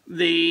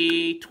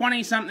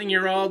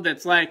 20-something-year-old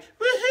that's like,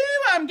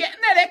 woohoo, I'm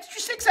getting that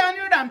extra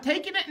 600, I'm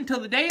taking it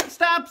until the day it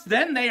stops,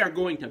 then they are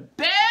going to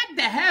beg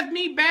to have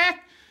me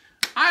back.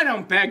 I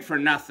don't beg for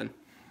nothing,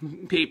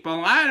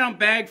 people. I don't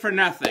beg for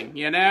nothing,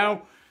 you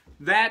know?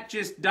 That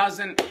just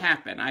doesn't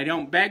happen. I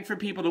don't beg for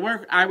people to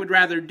work. I would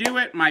rather do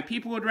it. My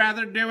people would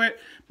rather do it.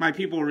 My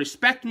people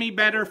respect me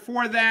better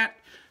for that.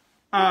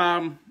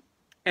 I'm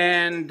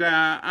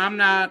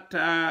not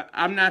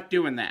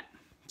doing that.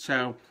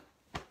 So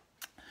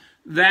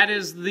that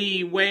is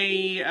the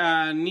way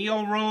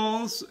Neil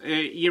rolls.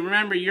 You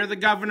remember, you're the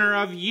governor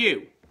of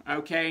you.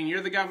 Okay, and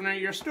you're the governor of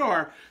your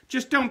store.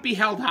 Just don't be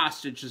held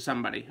hostage to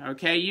somebody,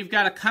 okay? You've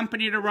got a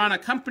company to run, a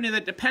company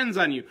that depends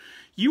on you.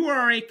 You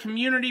are a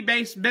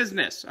community-based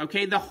business,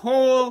 okay? The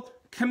whole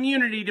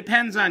community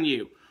depends on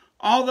you.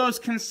 All those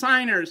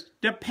consigners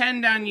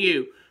depend on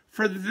you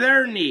for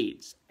their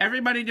needs.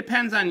 Everybody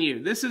depends on you.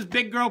 This is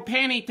big girl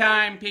panty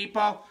time,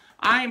 people.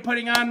 I'm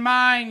putting on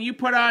mine, you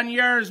put on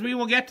yours. We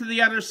will get to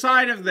the other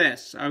side of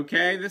this,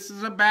 okay? This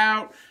is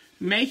about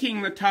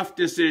making the tough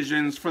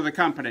decisions for the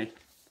company.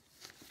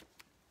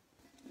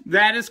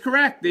 That is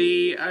correct.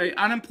 The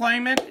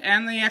unemployment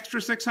and the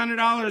extra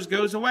 $600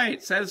 goes away.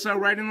 It says so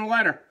right in the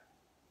letter.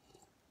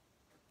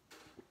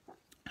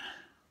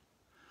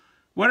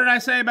 What did I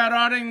say about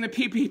auditing the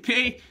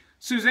PPP?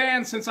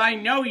 Suzanne, since I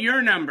know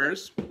your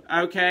numbers,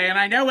 okay, and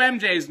I know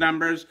MJ's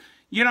numbers,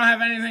 you don't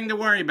have anything to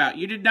worry about.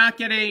 You did not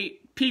get a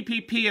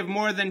PPP of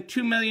more than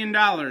 $2 million.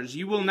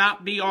 You will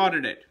not be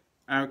audited,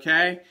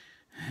 okay?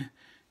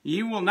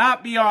 You will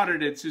not be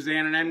audited,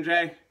 Suzanne and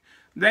MJ.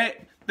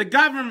 The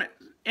government...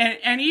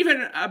 And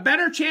even a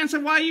better chance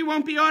of why you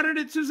won't be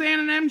audited,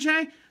 Suzanne and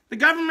MJ, the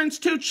government's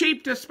too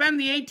cheap to spend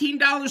the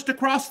 $18 to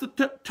cross the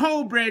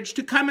toll bridge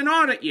to come and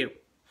audit you.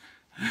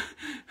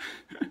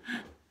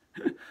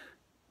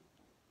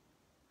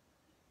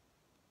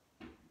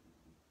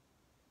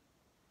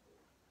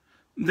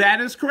 That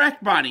is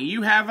correct, Bonnie.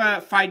 You have a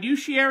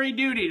fiduciary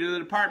duty to the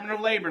Department of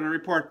Labor to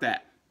report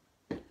that.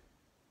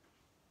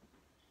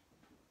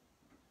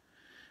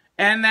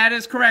 And that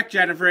is correct,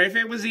 Jennifer. If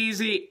it was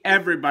easy,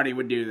 everybody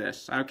would do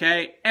this,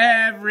 okay?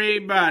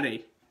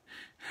 Everybody.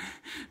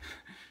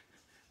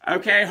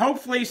 Okay,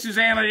 hopefully,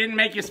 Susanna didn't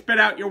make you spit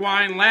out your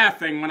wine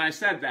laughing when I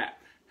said that.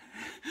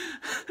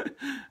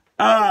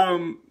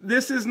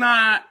 This is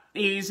not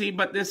easy,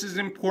 but this is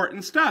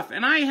important stuff.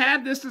 And I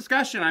had this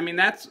discussion. I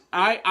mean,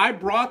 I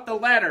brought the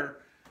letter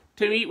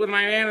to meet with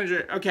my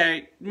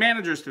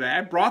managers today. I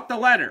brought the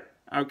letter,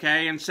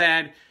 okay, and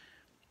said,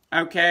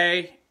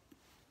 okay,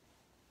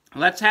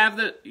 let's have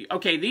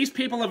these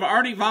people have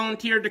already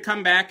volunteered to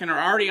come back and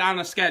are already on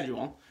a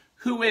schedule.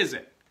 Who is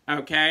it?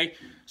 Okay,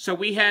 so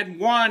we had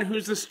one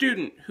who's a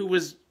student who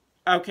was,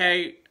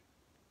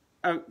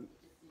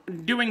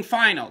 doing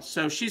finals.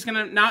 So she's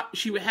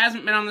she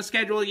hasn't been on the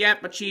schedule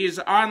yet, but she is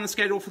on the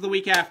schedule for the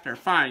week after.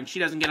 Fine, she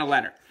doesn't get a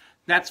letter.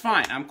 That's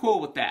fine, I'm cool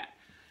with that.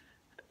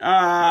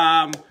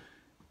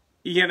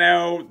 You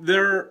know,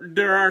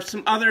 there are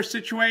some other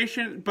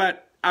situations,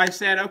 but I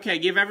said, okay,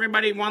 give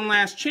everybody one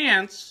last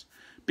chance,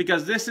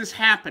 because this is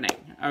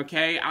happening,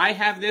 okay? I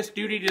have this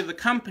duty to the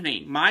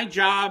company. My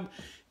job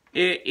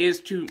is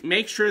to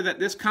make sure that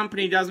this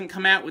company doesn't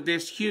come out with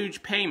this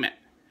huge payment.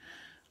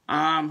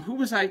 Who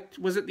was it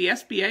the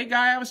SBA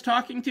guy I was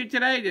talking to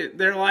today?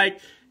 They're like,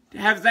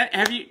 have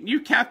you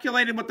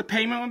calculated what the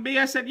payment would be?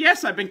 I said,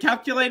 yes, I've been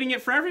calculating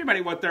it for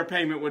everybody what their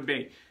payment would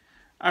be.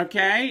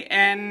 Okay,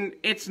 and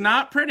it's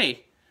not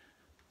pretty.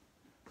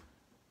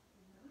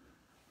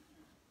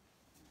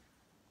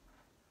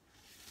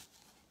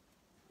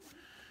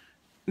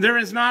 There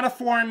is not a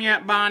form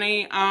yet,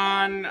 Bonnie,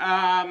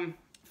 on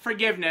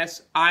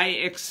forgiveness. I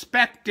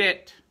expect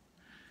it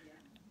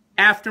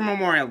after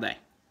Memorial Day.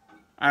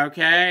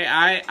 Okay,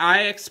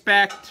 I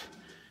expect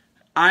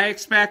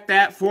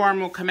that form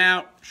will come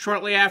out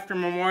shortly after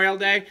Memorial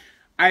Day.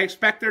 I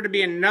expect there to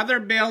be another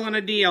bill and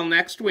a deal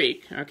next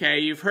week. Okay,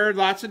 you've heard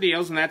lots of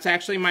deals, and that's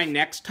actually my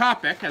next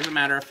topic, as a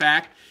matter of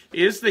fact,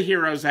 is the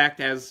HEROES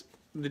Act, as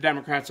the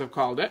Democrats have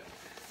called it.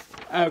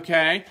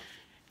 Okay,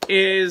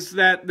 is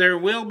that there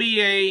will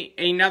be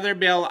another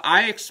bill.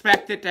 I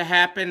expect it to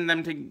happen,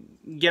 them to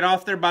get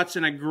off their butts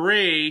and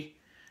agree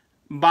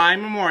by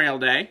Memorial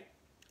Day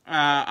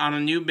on a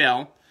new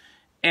bill.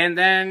 And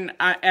then,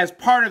 as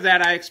part of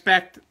that, I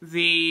expect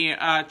the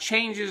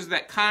changes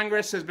that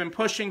Congress has been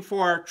pushing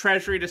for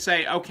Treasury to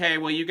say, okay,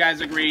 well, you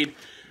guys agreed,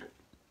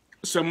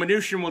 so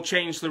Mnuchin will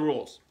change the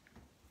rules.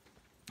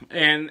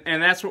 And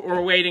that's what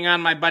we're waiting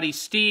on my buddy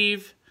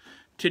Steve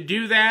to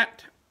do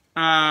that.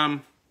 You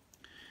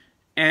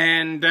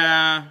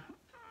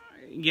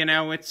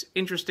know, it's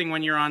interesting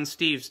when you're on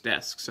Steve's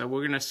desk, so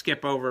we're going to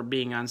skip over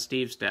being on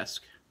Steve's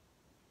desk.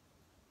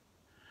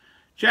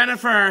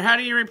 Jennifer, how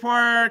do you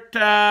report?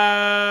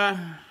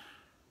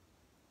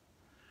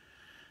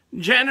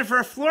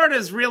 Jennifer,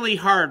 Florida's really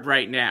hard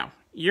right now.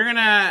 You're going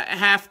to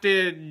have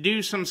to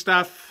do some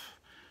stuff.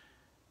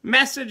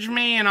 Message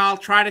me and I'll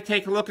try to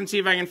take a look and see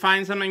if I can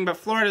find something. But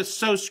Florida's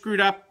so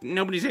screwed up,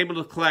 nobody's able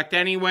to collect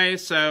anyway.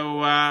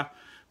 So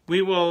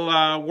we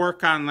will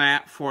work on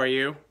that for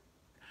you.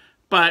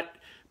 But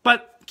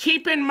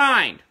keep in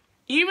mind,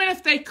 even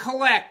if they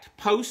collect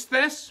post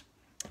this,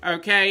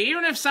 okay,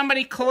 even if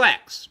somebody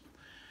collects,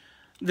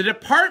 the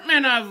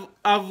Department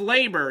of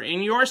Labor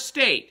in your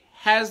state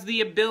has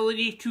the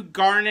ability to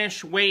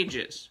garnish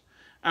wages.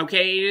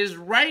 Okay, it is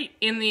right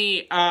in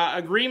the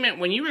agreement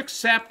when you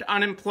accept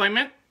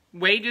unemployment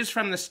wages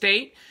from the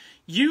state,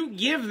 you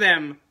give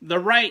them the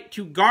right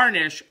to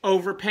garnish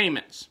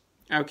overpayments.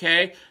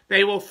 Okay,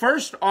 they will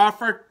first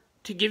offer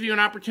to give you an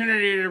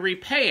opportunity to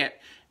repay it,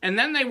 and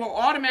then they will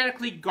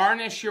automatically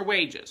garnish your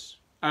wages.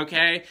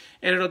 Okay,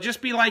 and it'll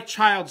just be like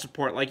child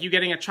support, like you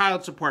getting a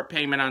child support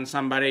payment on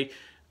somebody.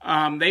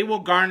 They will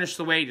garnish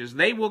the wages.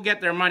 They will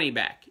get their money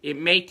back. It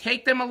may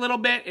take them a little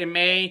bit. It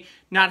may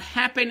not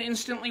happen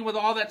instantly with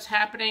all that's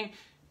happening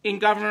in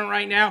government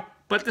right now,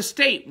 but the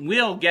state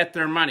will get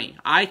their money.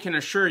 I can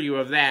assure you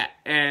of that.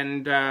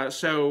 And and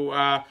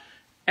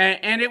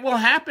it will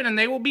happen, and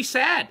they will be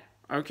sad.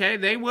 Okay,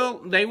 they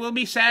will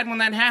be sad when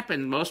that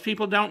happens. Most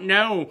people don't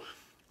know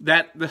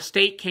that the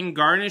state can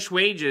garnish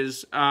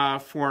wages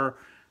for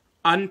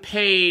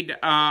unpaid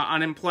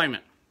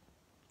unemployment.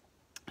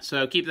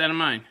 So keep that in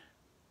mind.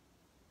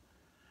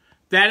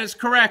 That is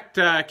correct,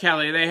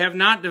 Kelly. They have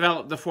not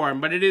developed the form,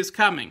 but it is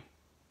coming.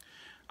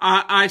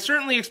 I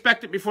certainly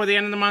expect it before the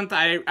end of the month.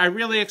 I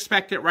really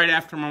expect it right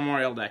after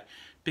Memorial Day,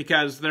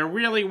 because they're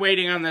really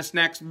waiting on this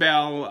next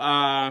bill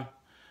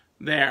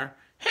there.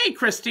 Hey,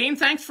 Christine,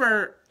 thanks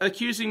for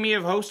accusing me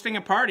of hosting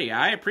a party.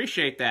 I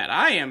appreciate that.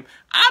 I'm one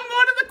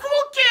of the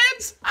cool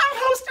kids. I'm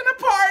hosting a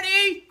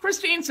party.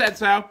 Christine said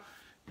so.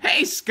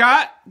 Hey,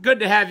 Scott, good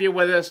to have you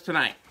with us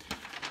tonight.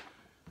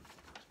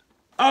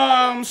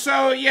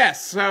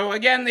 So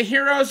again, the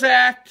HEROES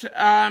Act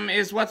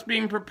is what's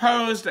being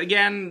proposed.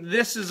 Again,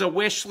 this is a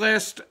wish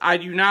list. I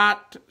do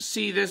not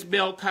see this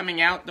bill coming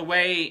out the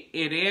way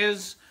it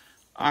is.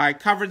 I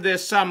covered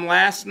this some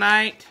last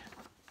night.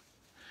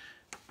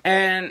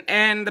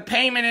 And the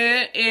payment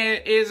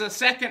is a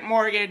second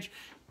mortgage,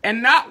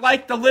 and not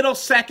like the little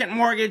second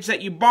mortgage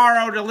that you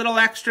borrowed a little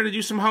extra to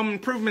do some home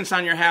improvements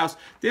on your house.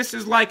 This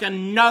is like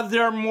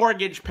another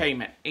mortgage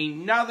payment,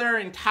 another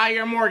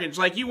entire mortgage,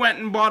 like you went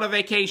and bought a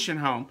vacation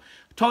home.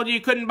 Told you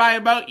couldn't buy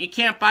a boat, you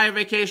can't buy a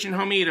vacation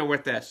home either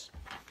with this.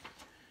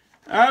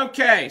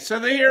 Okay, so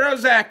the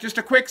HEROES Act, just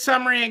a quick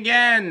summary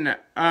again,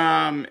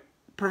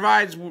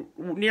 provides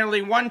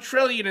nearly $1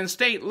 trillion in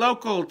state,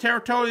 local,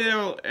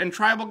 territorial, and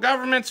tribal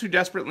governments who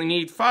desperately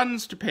need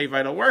funds to pay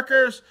vital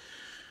workers.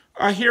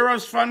 A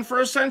HEROES Fund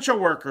for essential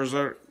workers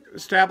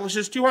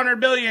establishes $200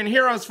 billion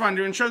HEROES Fund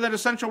to ensure that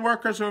essential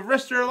workers who have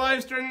risked their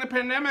lives during the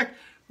pandemic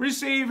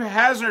receive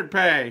hazard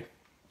pay.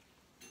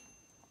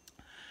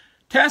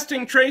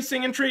 Testing,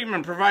 tracing, and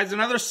treatment provides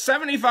another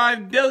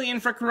 $75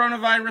 billion for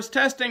coronavirus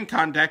testing,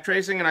 contact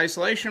tracing, and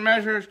isolation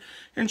measures,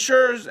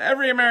 ensures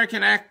every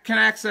American can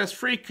access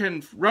free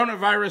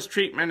coronavirus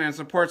treatment, and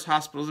supports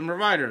hospitals and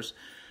providers.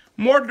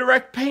 More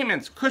direct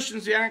payments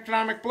cushions the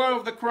economic blow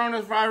of the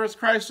coronavirus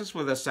crisis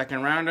with a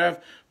second round of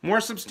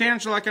more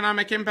substantial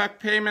economic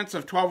impact payments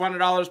of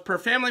 $1,200 per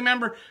family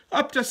member,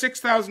 up to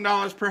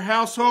 $6,000 per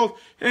household.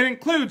 It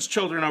includes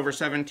children over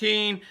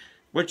 17,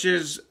 which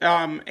is,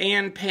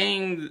 and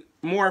paying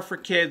more for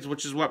kids,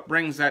 which is what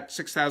brings that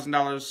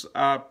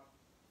 $6,000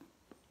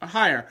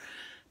 higher.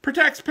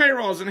 Protects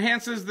payrolls,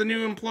 enhances the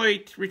new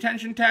employee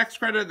retention tax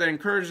credit that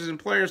encourages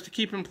employers to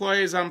keep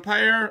employees on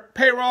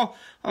payroll,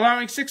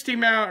 allowing 60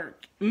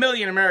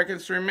 million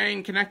Americans to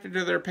remain connected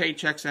to their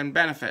paychecks and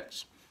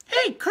benefits.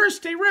 Hey,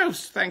 Kirsty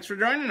Roos, thanks for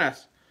joining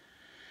us.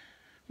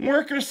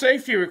 Worker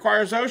safety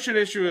requires OSHA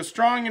to issue a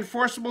strong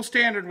enforceable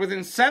standard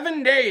within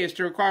 7 days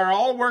to require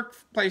all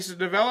workplaces to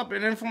develop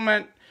and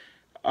implement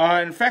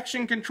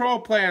infection control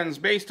plans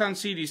based on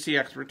CDC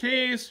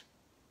expertise.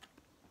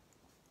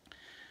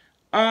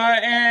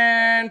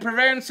 And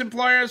prevents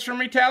employers from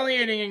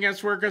retaliating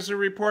against workers who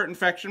report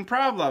infection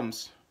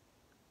problems.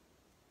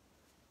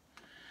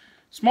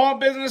 Small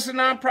business and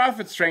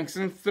nonprofit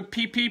strengthens the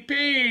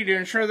PPP to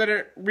ensure that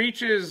it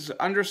reaches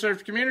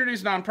underserved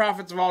communities,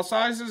 nonprofits of all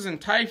sizes and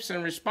types,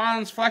 and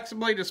responds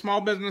flexibly to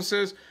small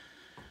businesses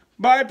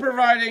by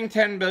providing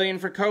 $10 billion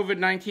for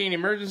COVID-19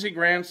 emergency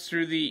grants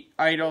through the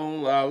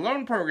EIDL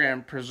loan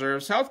program.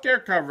 Preserves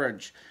healthcare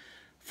coverage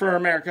for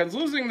Americans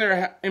losing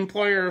their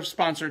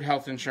employer-sponsored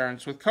health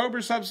insurance with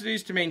COBRA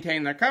subsidies to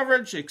maintain their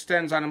coverage.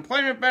 Extends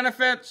unemployment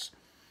benefits.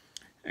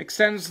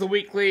 Extends the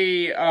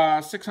weekly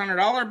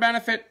 $600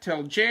 benefit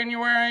till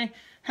January.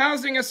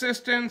 Housing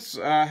assistance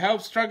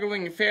helps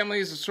struggling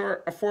families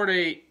afford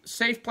a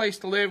safe place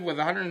to live with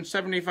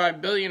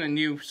 $175 billion in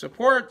new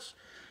supports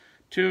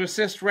to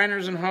assist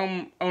renters and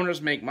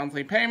homeowners make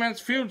monthly payments.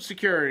 Food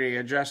security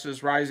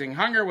addresses rising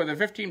hunger with a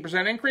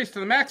 15% increase to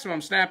the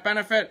maximum SNAP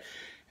benefit,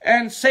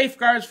 and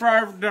safeguards for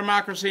our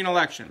democracy and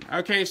election.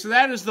 Okay, so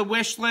that is the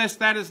wish list.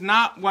 That is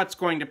not what's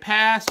going to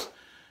pass,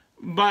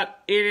 but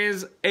it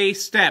is a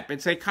step.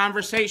 It's a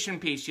conversation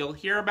piece. You'll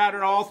hear about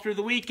it all through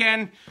the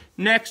weekend.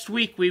 Next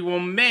week, we will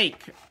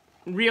make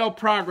real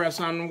progress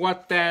on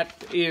what that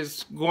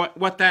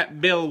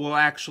bill will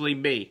actually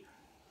be.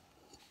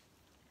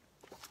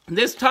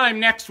 This time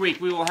next week,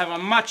 we will have a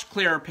much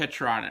clearer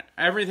picture on it.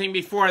 Everything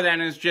before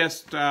then is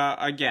just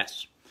a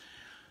guess.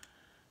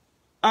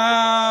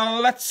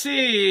 Let's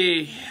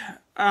see.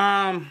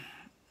 A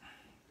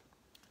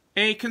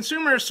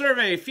consumer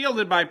survey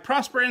fielded by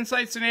Prosper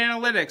Insights and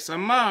Analytics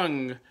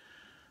among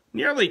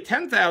nearly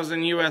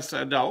 10,000 U.S.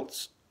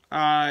 adults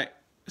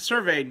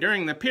surveyed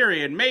during the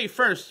period May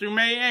 1st through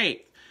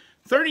May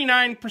 8th.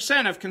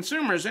 39% of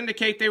consumers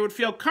indicate they would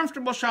feel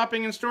comfortable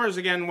shopping in stores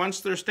again once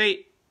their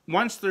state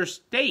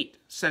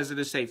says it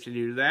is safe to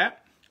do that.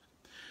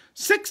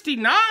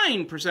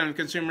 69% of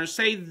consumers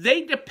say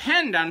they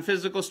depend on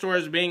physical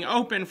stores being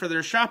open for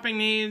their shopping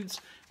needs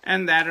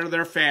and that of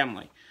their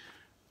family.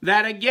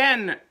 That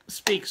again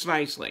speaks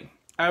nicely.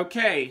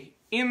 Okay,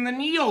 in the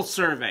Neil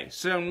survey,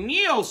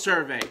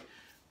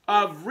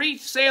 of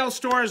retail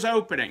stores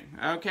opening.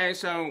 Okay,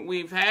 so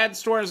we've had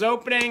stores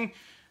opening.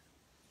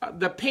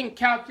 The pink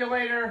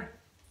calculator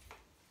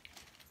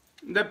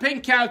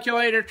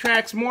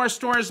tracks more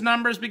stores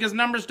numbers because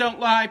numbers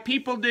don't lie,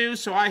 people do,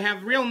 so I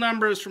have real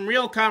numbers from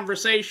real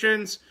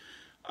conversations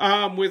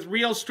with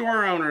real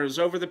store owners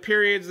over the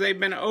periods they've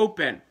been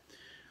open.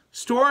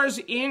 Stores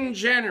in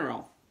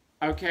general,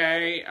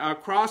 okay,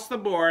 across the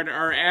board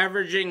are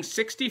averaging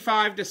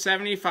 65 to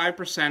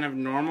 75% of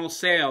normal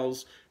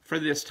sales for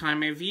this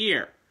time of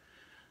year.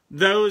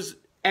 Those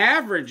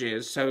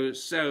averages, so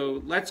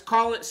let's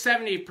call it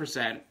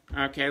 70%.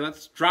 Okay,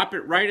 let's drop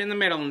it right in the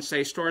middle and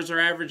say stores are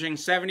averaging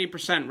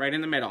 70% right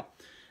in the middle.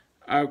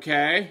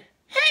 Okay.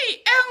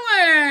 Hey,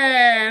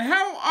 Ellen!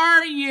 How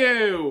are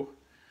you?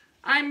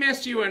 I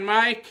miss you and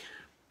Mike.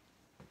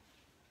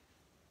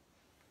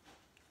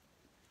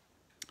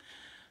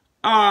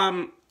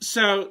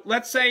 So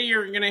let's say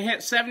you're going to hit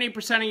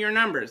 70% of your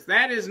numbers.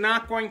 That is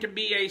not going to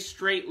be a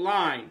straight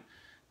line.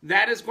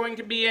 That is going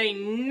to be a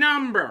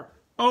number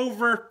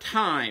over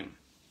time.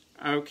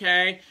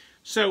 Okay?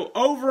 So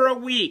over a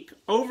week,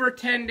 over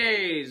 10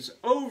 days,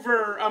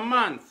 over a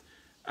month,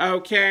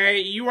 okay,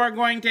 you are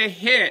going to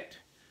hit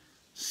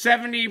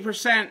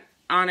 70%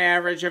 on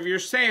average of your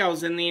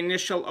sales in the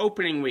initial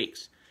opening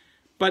weeks.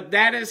 But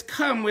that has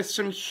come with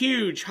some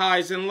huge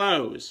highs and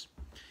lows.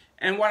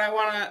 And what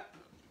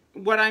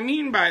I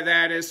mean by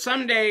that is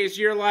some days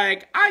you're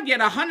like, I get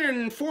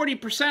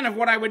 140% of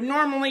what I would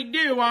normally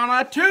do on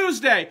a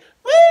Tuesday.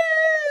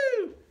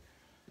 Woo!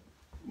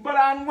 But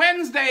on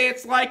Wednesday,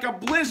 it's like a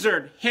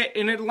blizzard hit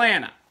in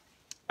Atlanta.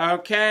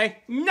 Okay?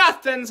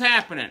 Nothing's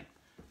happening.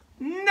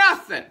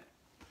 Nothing.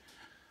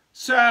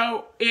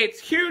 So, it's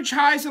huge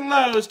highs and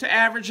lows to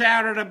average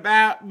out at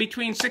about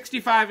between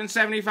 65 and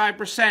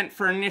 75%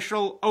 for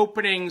initial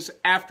openings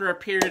after a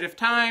period of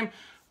time,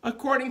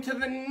 according to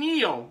the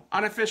Neil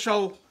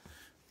unofficial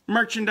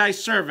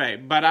merchandise survey.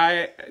 But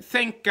I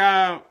think,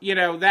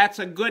 that's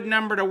a good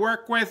number to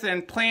work with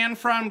and plan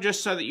from,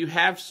 just so that you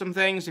have some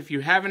things if you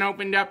haven't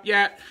opened up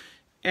yet,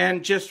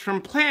 and just from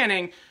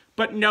planning,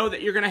 but know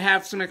that you're going to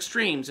have some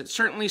extremes. It's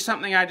certainly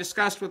something I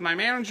discussed with my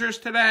managers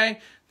today,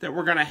 that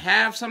we're going to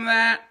have some of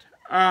that.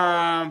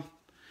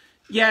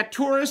 Yeah,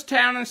 tourist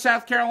town in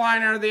South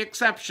Carolina are the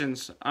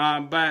exceptions,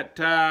 but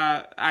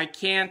I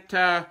can't,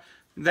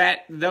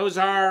 those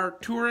are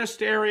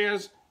tourist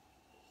areas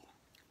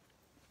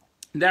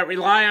that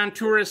rely on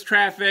tourist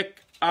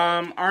traffic,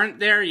 aren't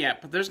there yet.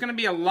 But there's going to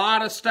be a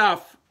lot of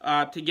stuff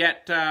to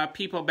get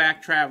people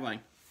back traveling.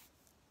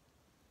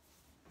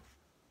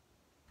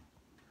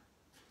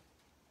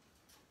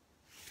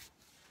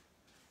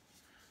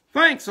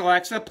 Thanks,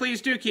 Alexa.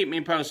 Please do keep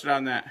me posted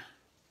on that.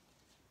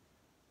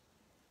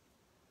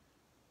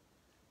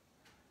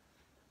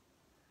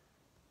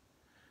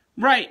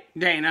 Right,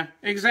 Dana.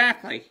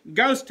 Exactly.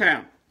 Ghost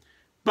town.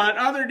 But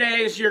other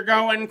days you're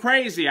going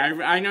crazy.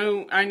 I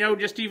know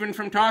just even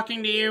from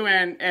talking to you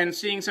and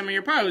seeing some of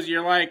your posts,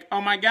 you're like,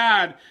 oh my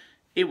God,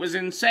 it was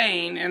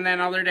insane, and then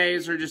other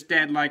days are just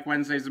dead, like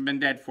Wednesdays have been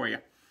dead for you.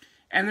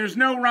 And there's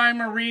no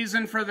rhyme or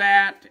reason for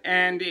that,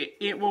 and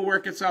it will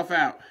work itself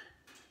out.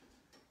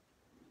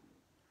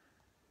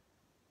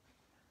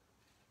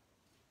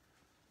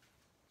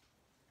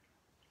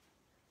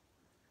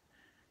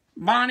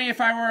 Bonnie, if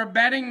I were a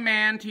betting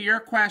man, to your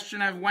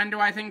question of when do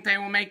I think they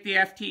will make the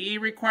FTE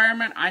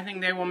requirement, I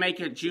think they will make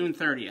it June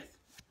 30th.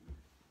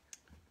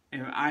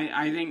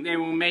 I think they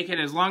will make it,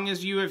 as long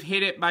as you have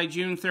hit it by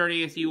June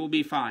 30th, you will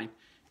be fine.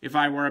 If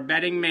I were a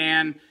betting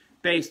man,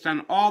 based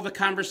on all the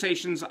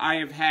conversations I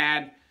have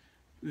had,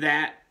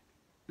 that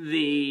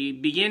the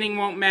beginning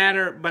won't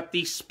matter, but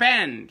the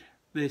spend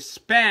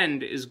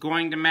is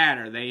going to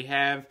matter. They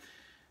have,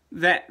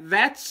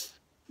 that's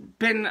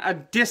been a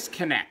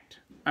disconnect,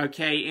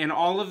 okay, in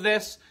all of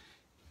this,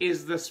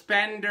 is the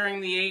spend during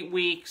the 8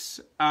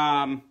 weeks,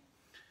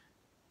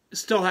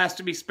 still has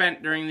to be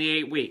spent during the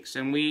 8 weeks.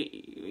 And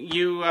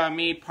you,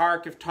 me,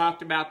 Park have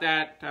talked about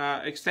that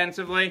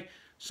extensively.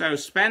 So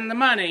spend the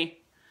money.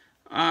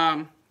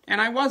 And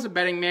I was a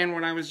betting man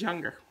when I was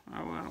younger.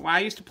 I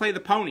used to play the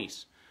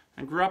ponies.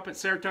 I grew up at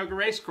Saratoga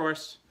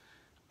Racecourse.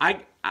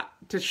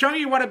 To show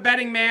you what a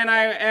betting man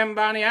I am,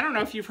 Bonnie, I don't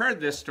know if you've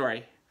heard this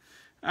story.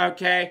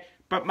 Okay,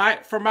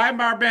 but for my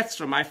bar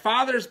mitzvah, my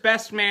father's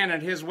best man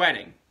at his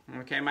wedding,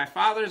 okay, my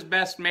father's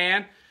best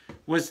man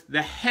was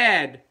the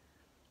head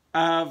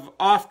of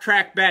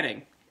off-track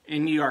betting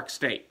in New York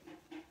State.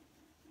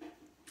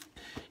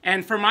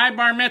 And for my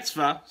bar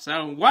mitzvah,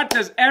 so what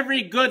does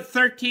every good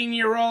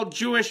 13-year-old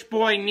Jewish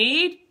boy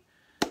need?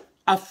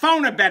 A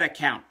phone-a-bet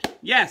account.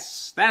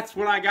 Yes, that's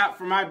what I got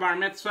for my bar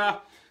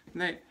mitzvah.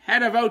 The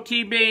head of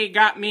OTB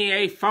got me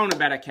a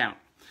phone-a-bet account.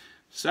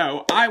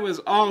 So I was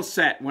all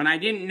set. When I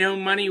didn't know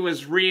money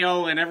was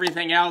real and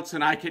everything else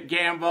and I could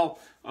gamble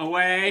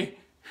away,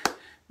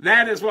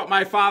 that is what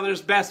my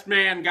father's best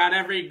man got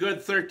every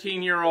good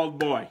 13-year-old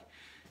boy.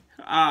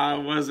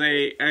 Was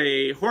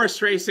a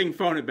horse racing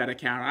phone-a-bet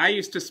account. I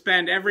used to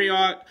spend every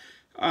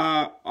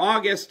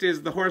August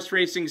is the horse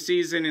racing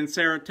season in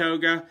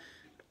Saratoga,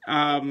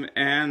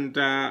 and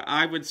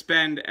I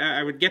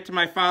would get to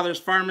my father's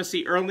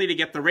pharmacy early to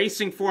get the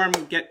racing form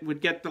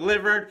would get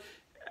delivered,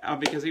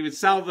 because he would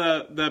sell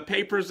the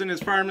papers in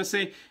his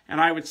pharmacy,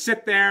 and I would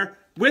sit there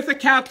with a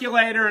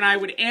calculator and I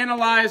would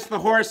analyze the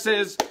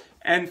horses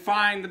and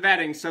find the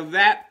betting. So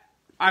that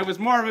I was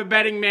more of a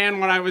betting man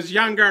when I was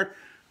younger.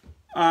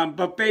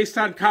 But based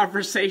on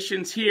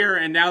conversations here,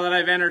 and now that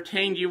I've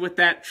entertained you with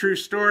that true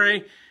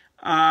story,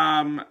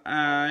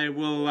 I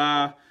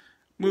will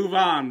move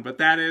on. But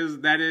that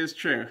is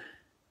true.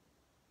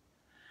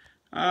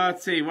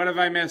 Let's see, what have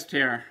I missed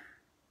here?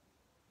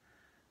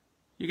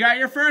 You got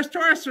your first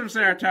horse from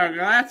Saratoga.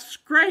 That's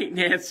great,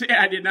 Nancy.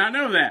 I did not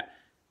know that.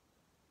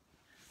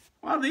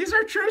 Well, these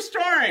are true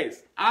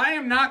stories. I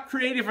am not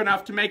creative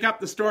enough to make up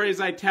the stories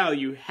I tell.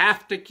 You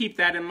have to keep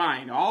that in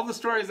mind. All the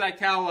stories I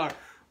tell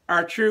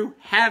are true,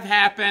 have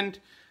happened,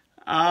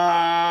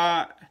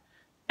 and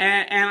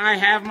I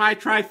have my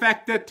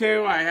trifecta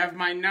too. I have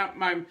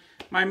my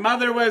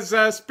mother was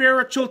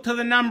spiritual to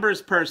the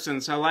numbers person,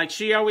 so like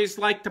she always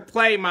liked to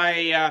play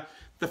the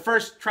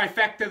first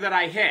trifecta that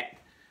I hit,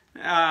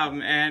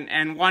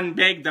 and one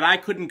big that I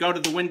couldn't go to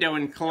the window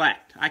and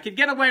collect. I could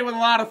get away with a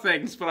lot of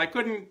things, but I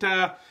couldn't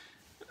do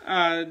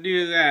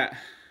that.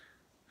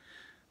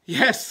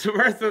 Yes, the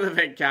birth of the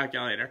big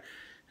calculator.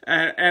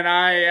 And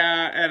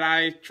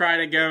I try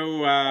to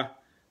go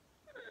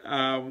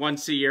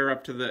once a year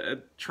up to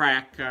the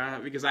track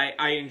because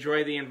I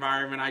enjoy the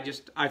environment.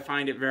 I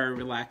find it very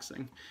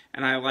relaxing,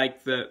 and I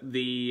like the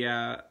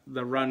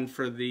run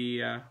for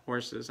the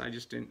horses. I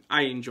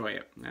enjoy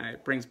it.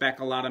 It brings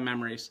back a lot of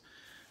memories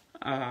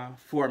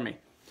for me.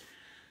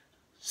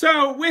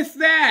 So with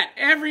that,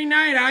 every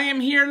night I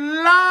am here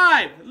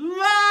live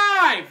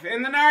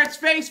in the Nards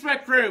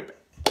Facebook group.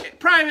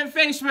 Private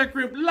Facebook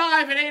group,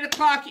 live at 8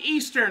 o'clock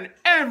Eastern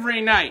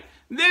every night.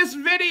 This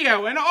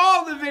video and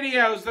all the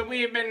videos that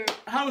we have been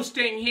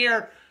hosting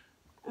here,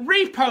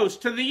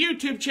 repost to the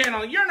YouTube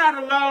channel. You're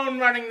not alone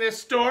running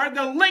this store.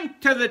 The link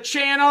to the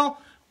channel,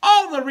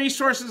 all the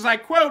resources I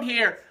quote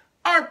here,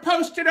 are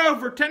posted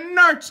over to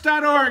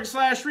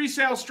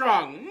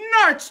narts.org/resalestrong.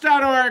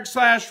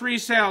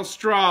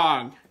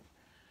 narts.org/resalestrong.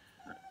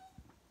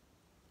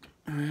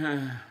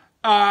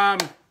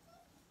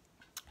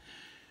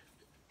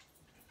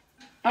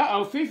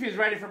 Uh-oh, Fifi's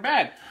ready for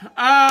bed.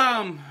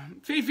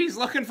 Fifi's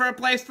looking for a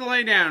place to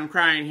lay down,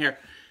 crying here.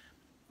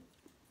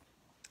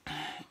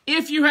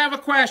 If you have a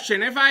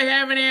question, if I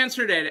haven't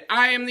answered it,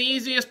 I am the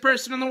easiest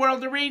person in the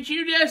world to reach.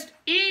 You just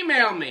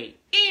email me.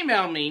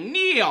 Email me,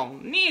 Neil,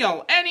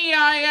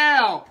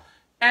 N-E-I-L,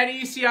 at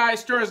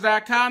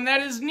ECIstores.com. That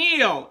is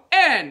Neil,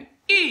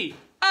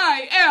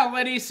 N-E-I-L,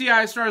 at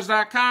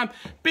ECIstores.com.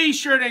 Be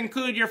sure to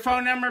include your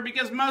phone number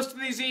because most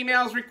of these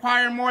emails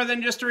require more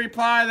than just a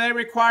reply. They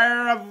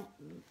require a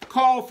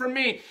call from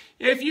me.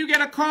 If you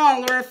get a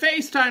call or a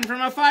FaceTime from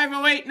a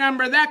 508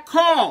 number, that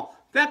call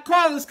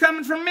is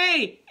coming from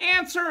me.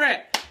 Answer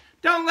it.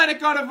 Don't let it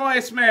go to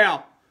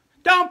voicemail.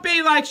 Don't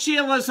be like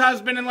Sheila's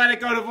husband and let it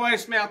go to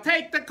voicemail.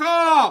 Take the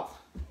call.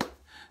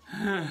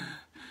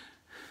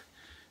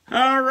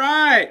 All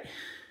right.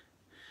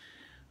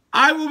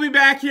 I will be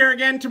back here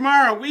again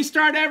tomorrow. We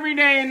start every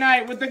day and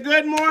night with the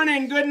Good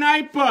Morning, Good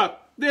Night book.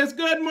 This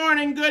Good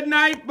Morning, Good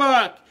Night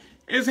book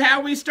is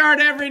how we start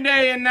every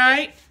day and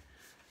night.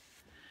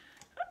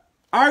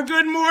 Our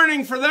good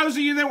morning, for those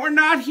of you that were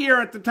not here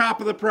at the top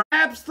of the program,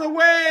 perhaps the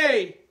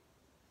way.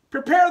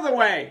 Prepare the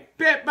way,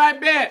 bit by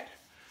bit.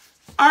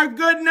 Our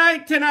good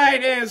night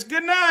tonight is,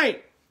 good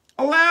night.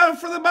 Allow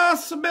for the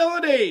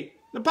possibility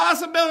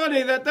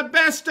that the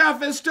best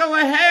stuff is still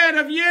ahead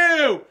of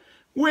you,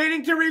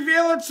 waiting to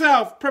reveal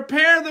itself.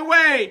 Prepare the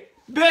way,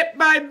 bit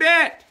by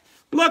bit.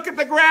 Look at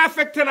the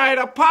graphic tonight,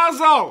 a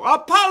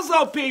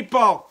puzzle,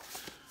 people.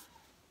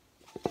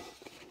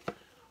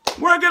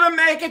 We're going to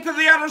make it to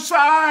the other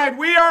side.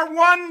 We are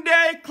one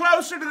day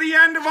closer to the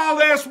end of all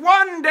this,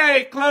 one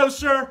day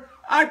closer.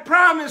 I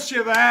promise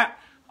you that.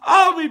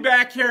 I'll be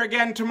back here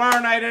again tomorrow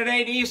night at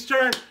 8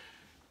 Eastern.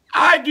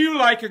 I do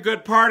like a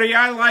good party.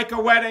 I like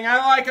a wedding. I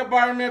like a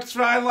bar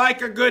mitzvah. I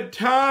like a good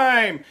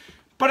time.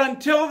 But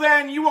until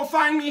then, you will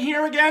find me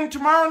here again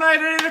tomorrow night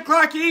at 8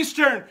 o'clock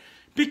Eastern.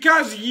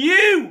 Because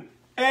you,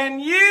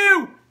 and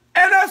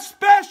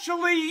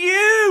especially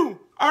you,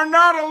 are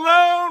not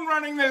alone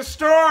running this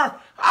store.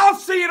 I'll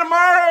see you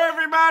tomorrow,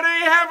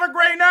 everybody. Have a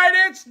great night.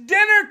 It's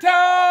dinner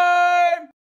time.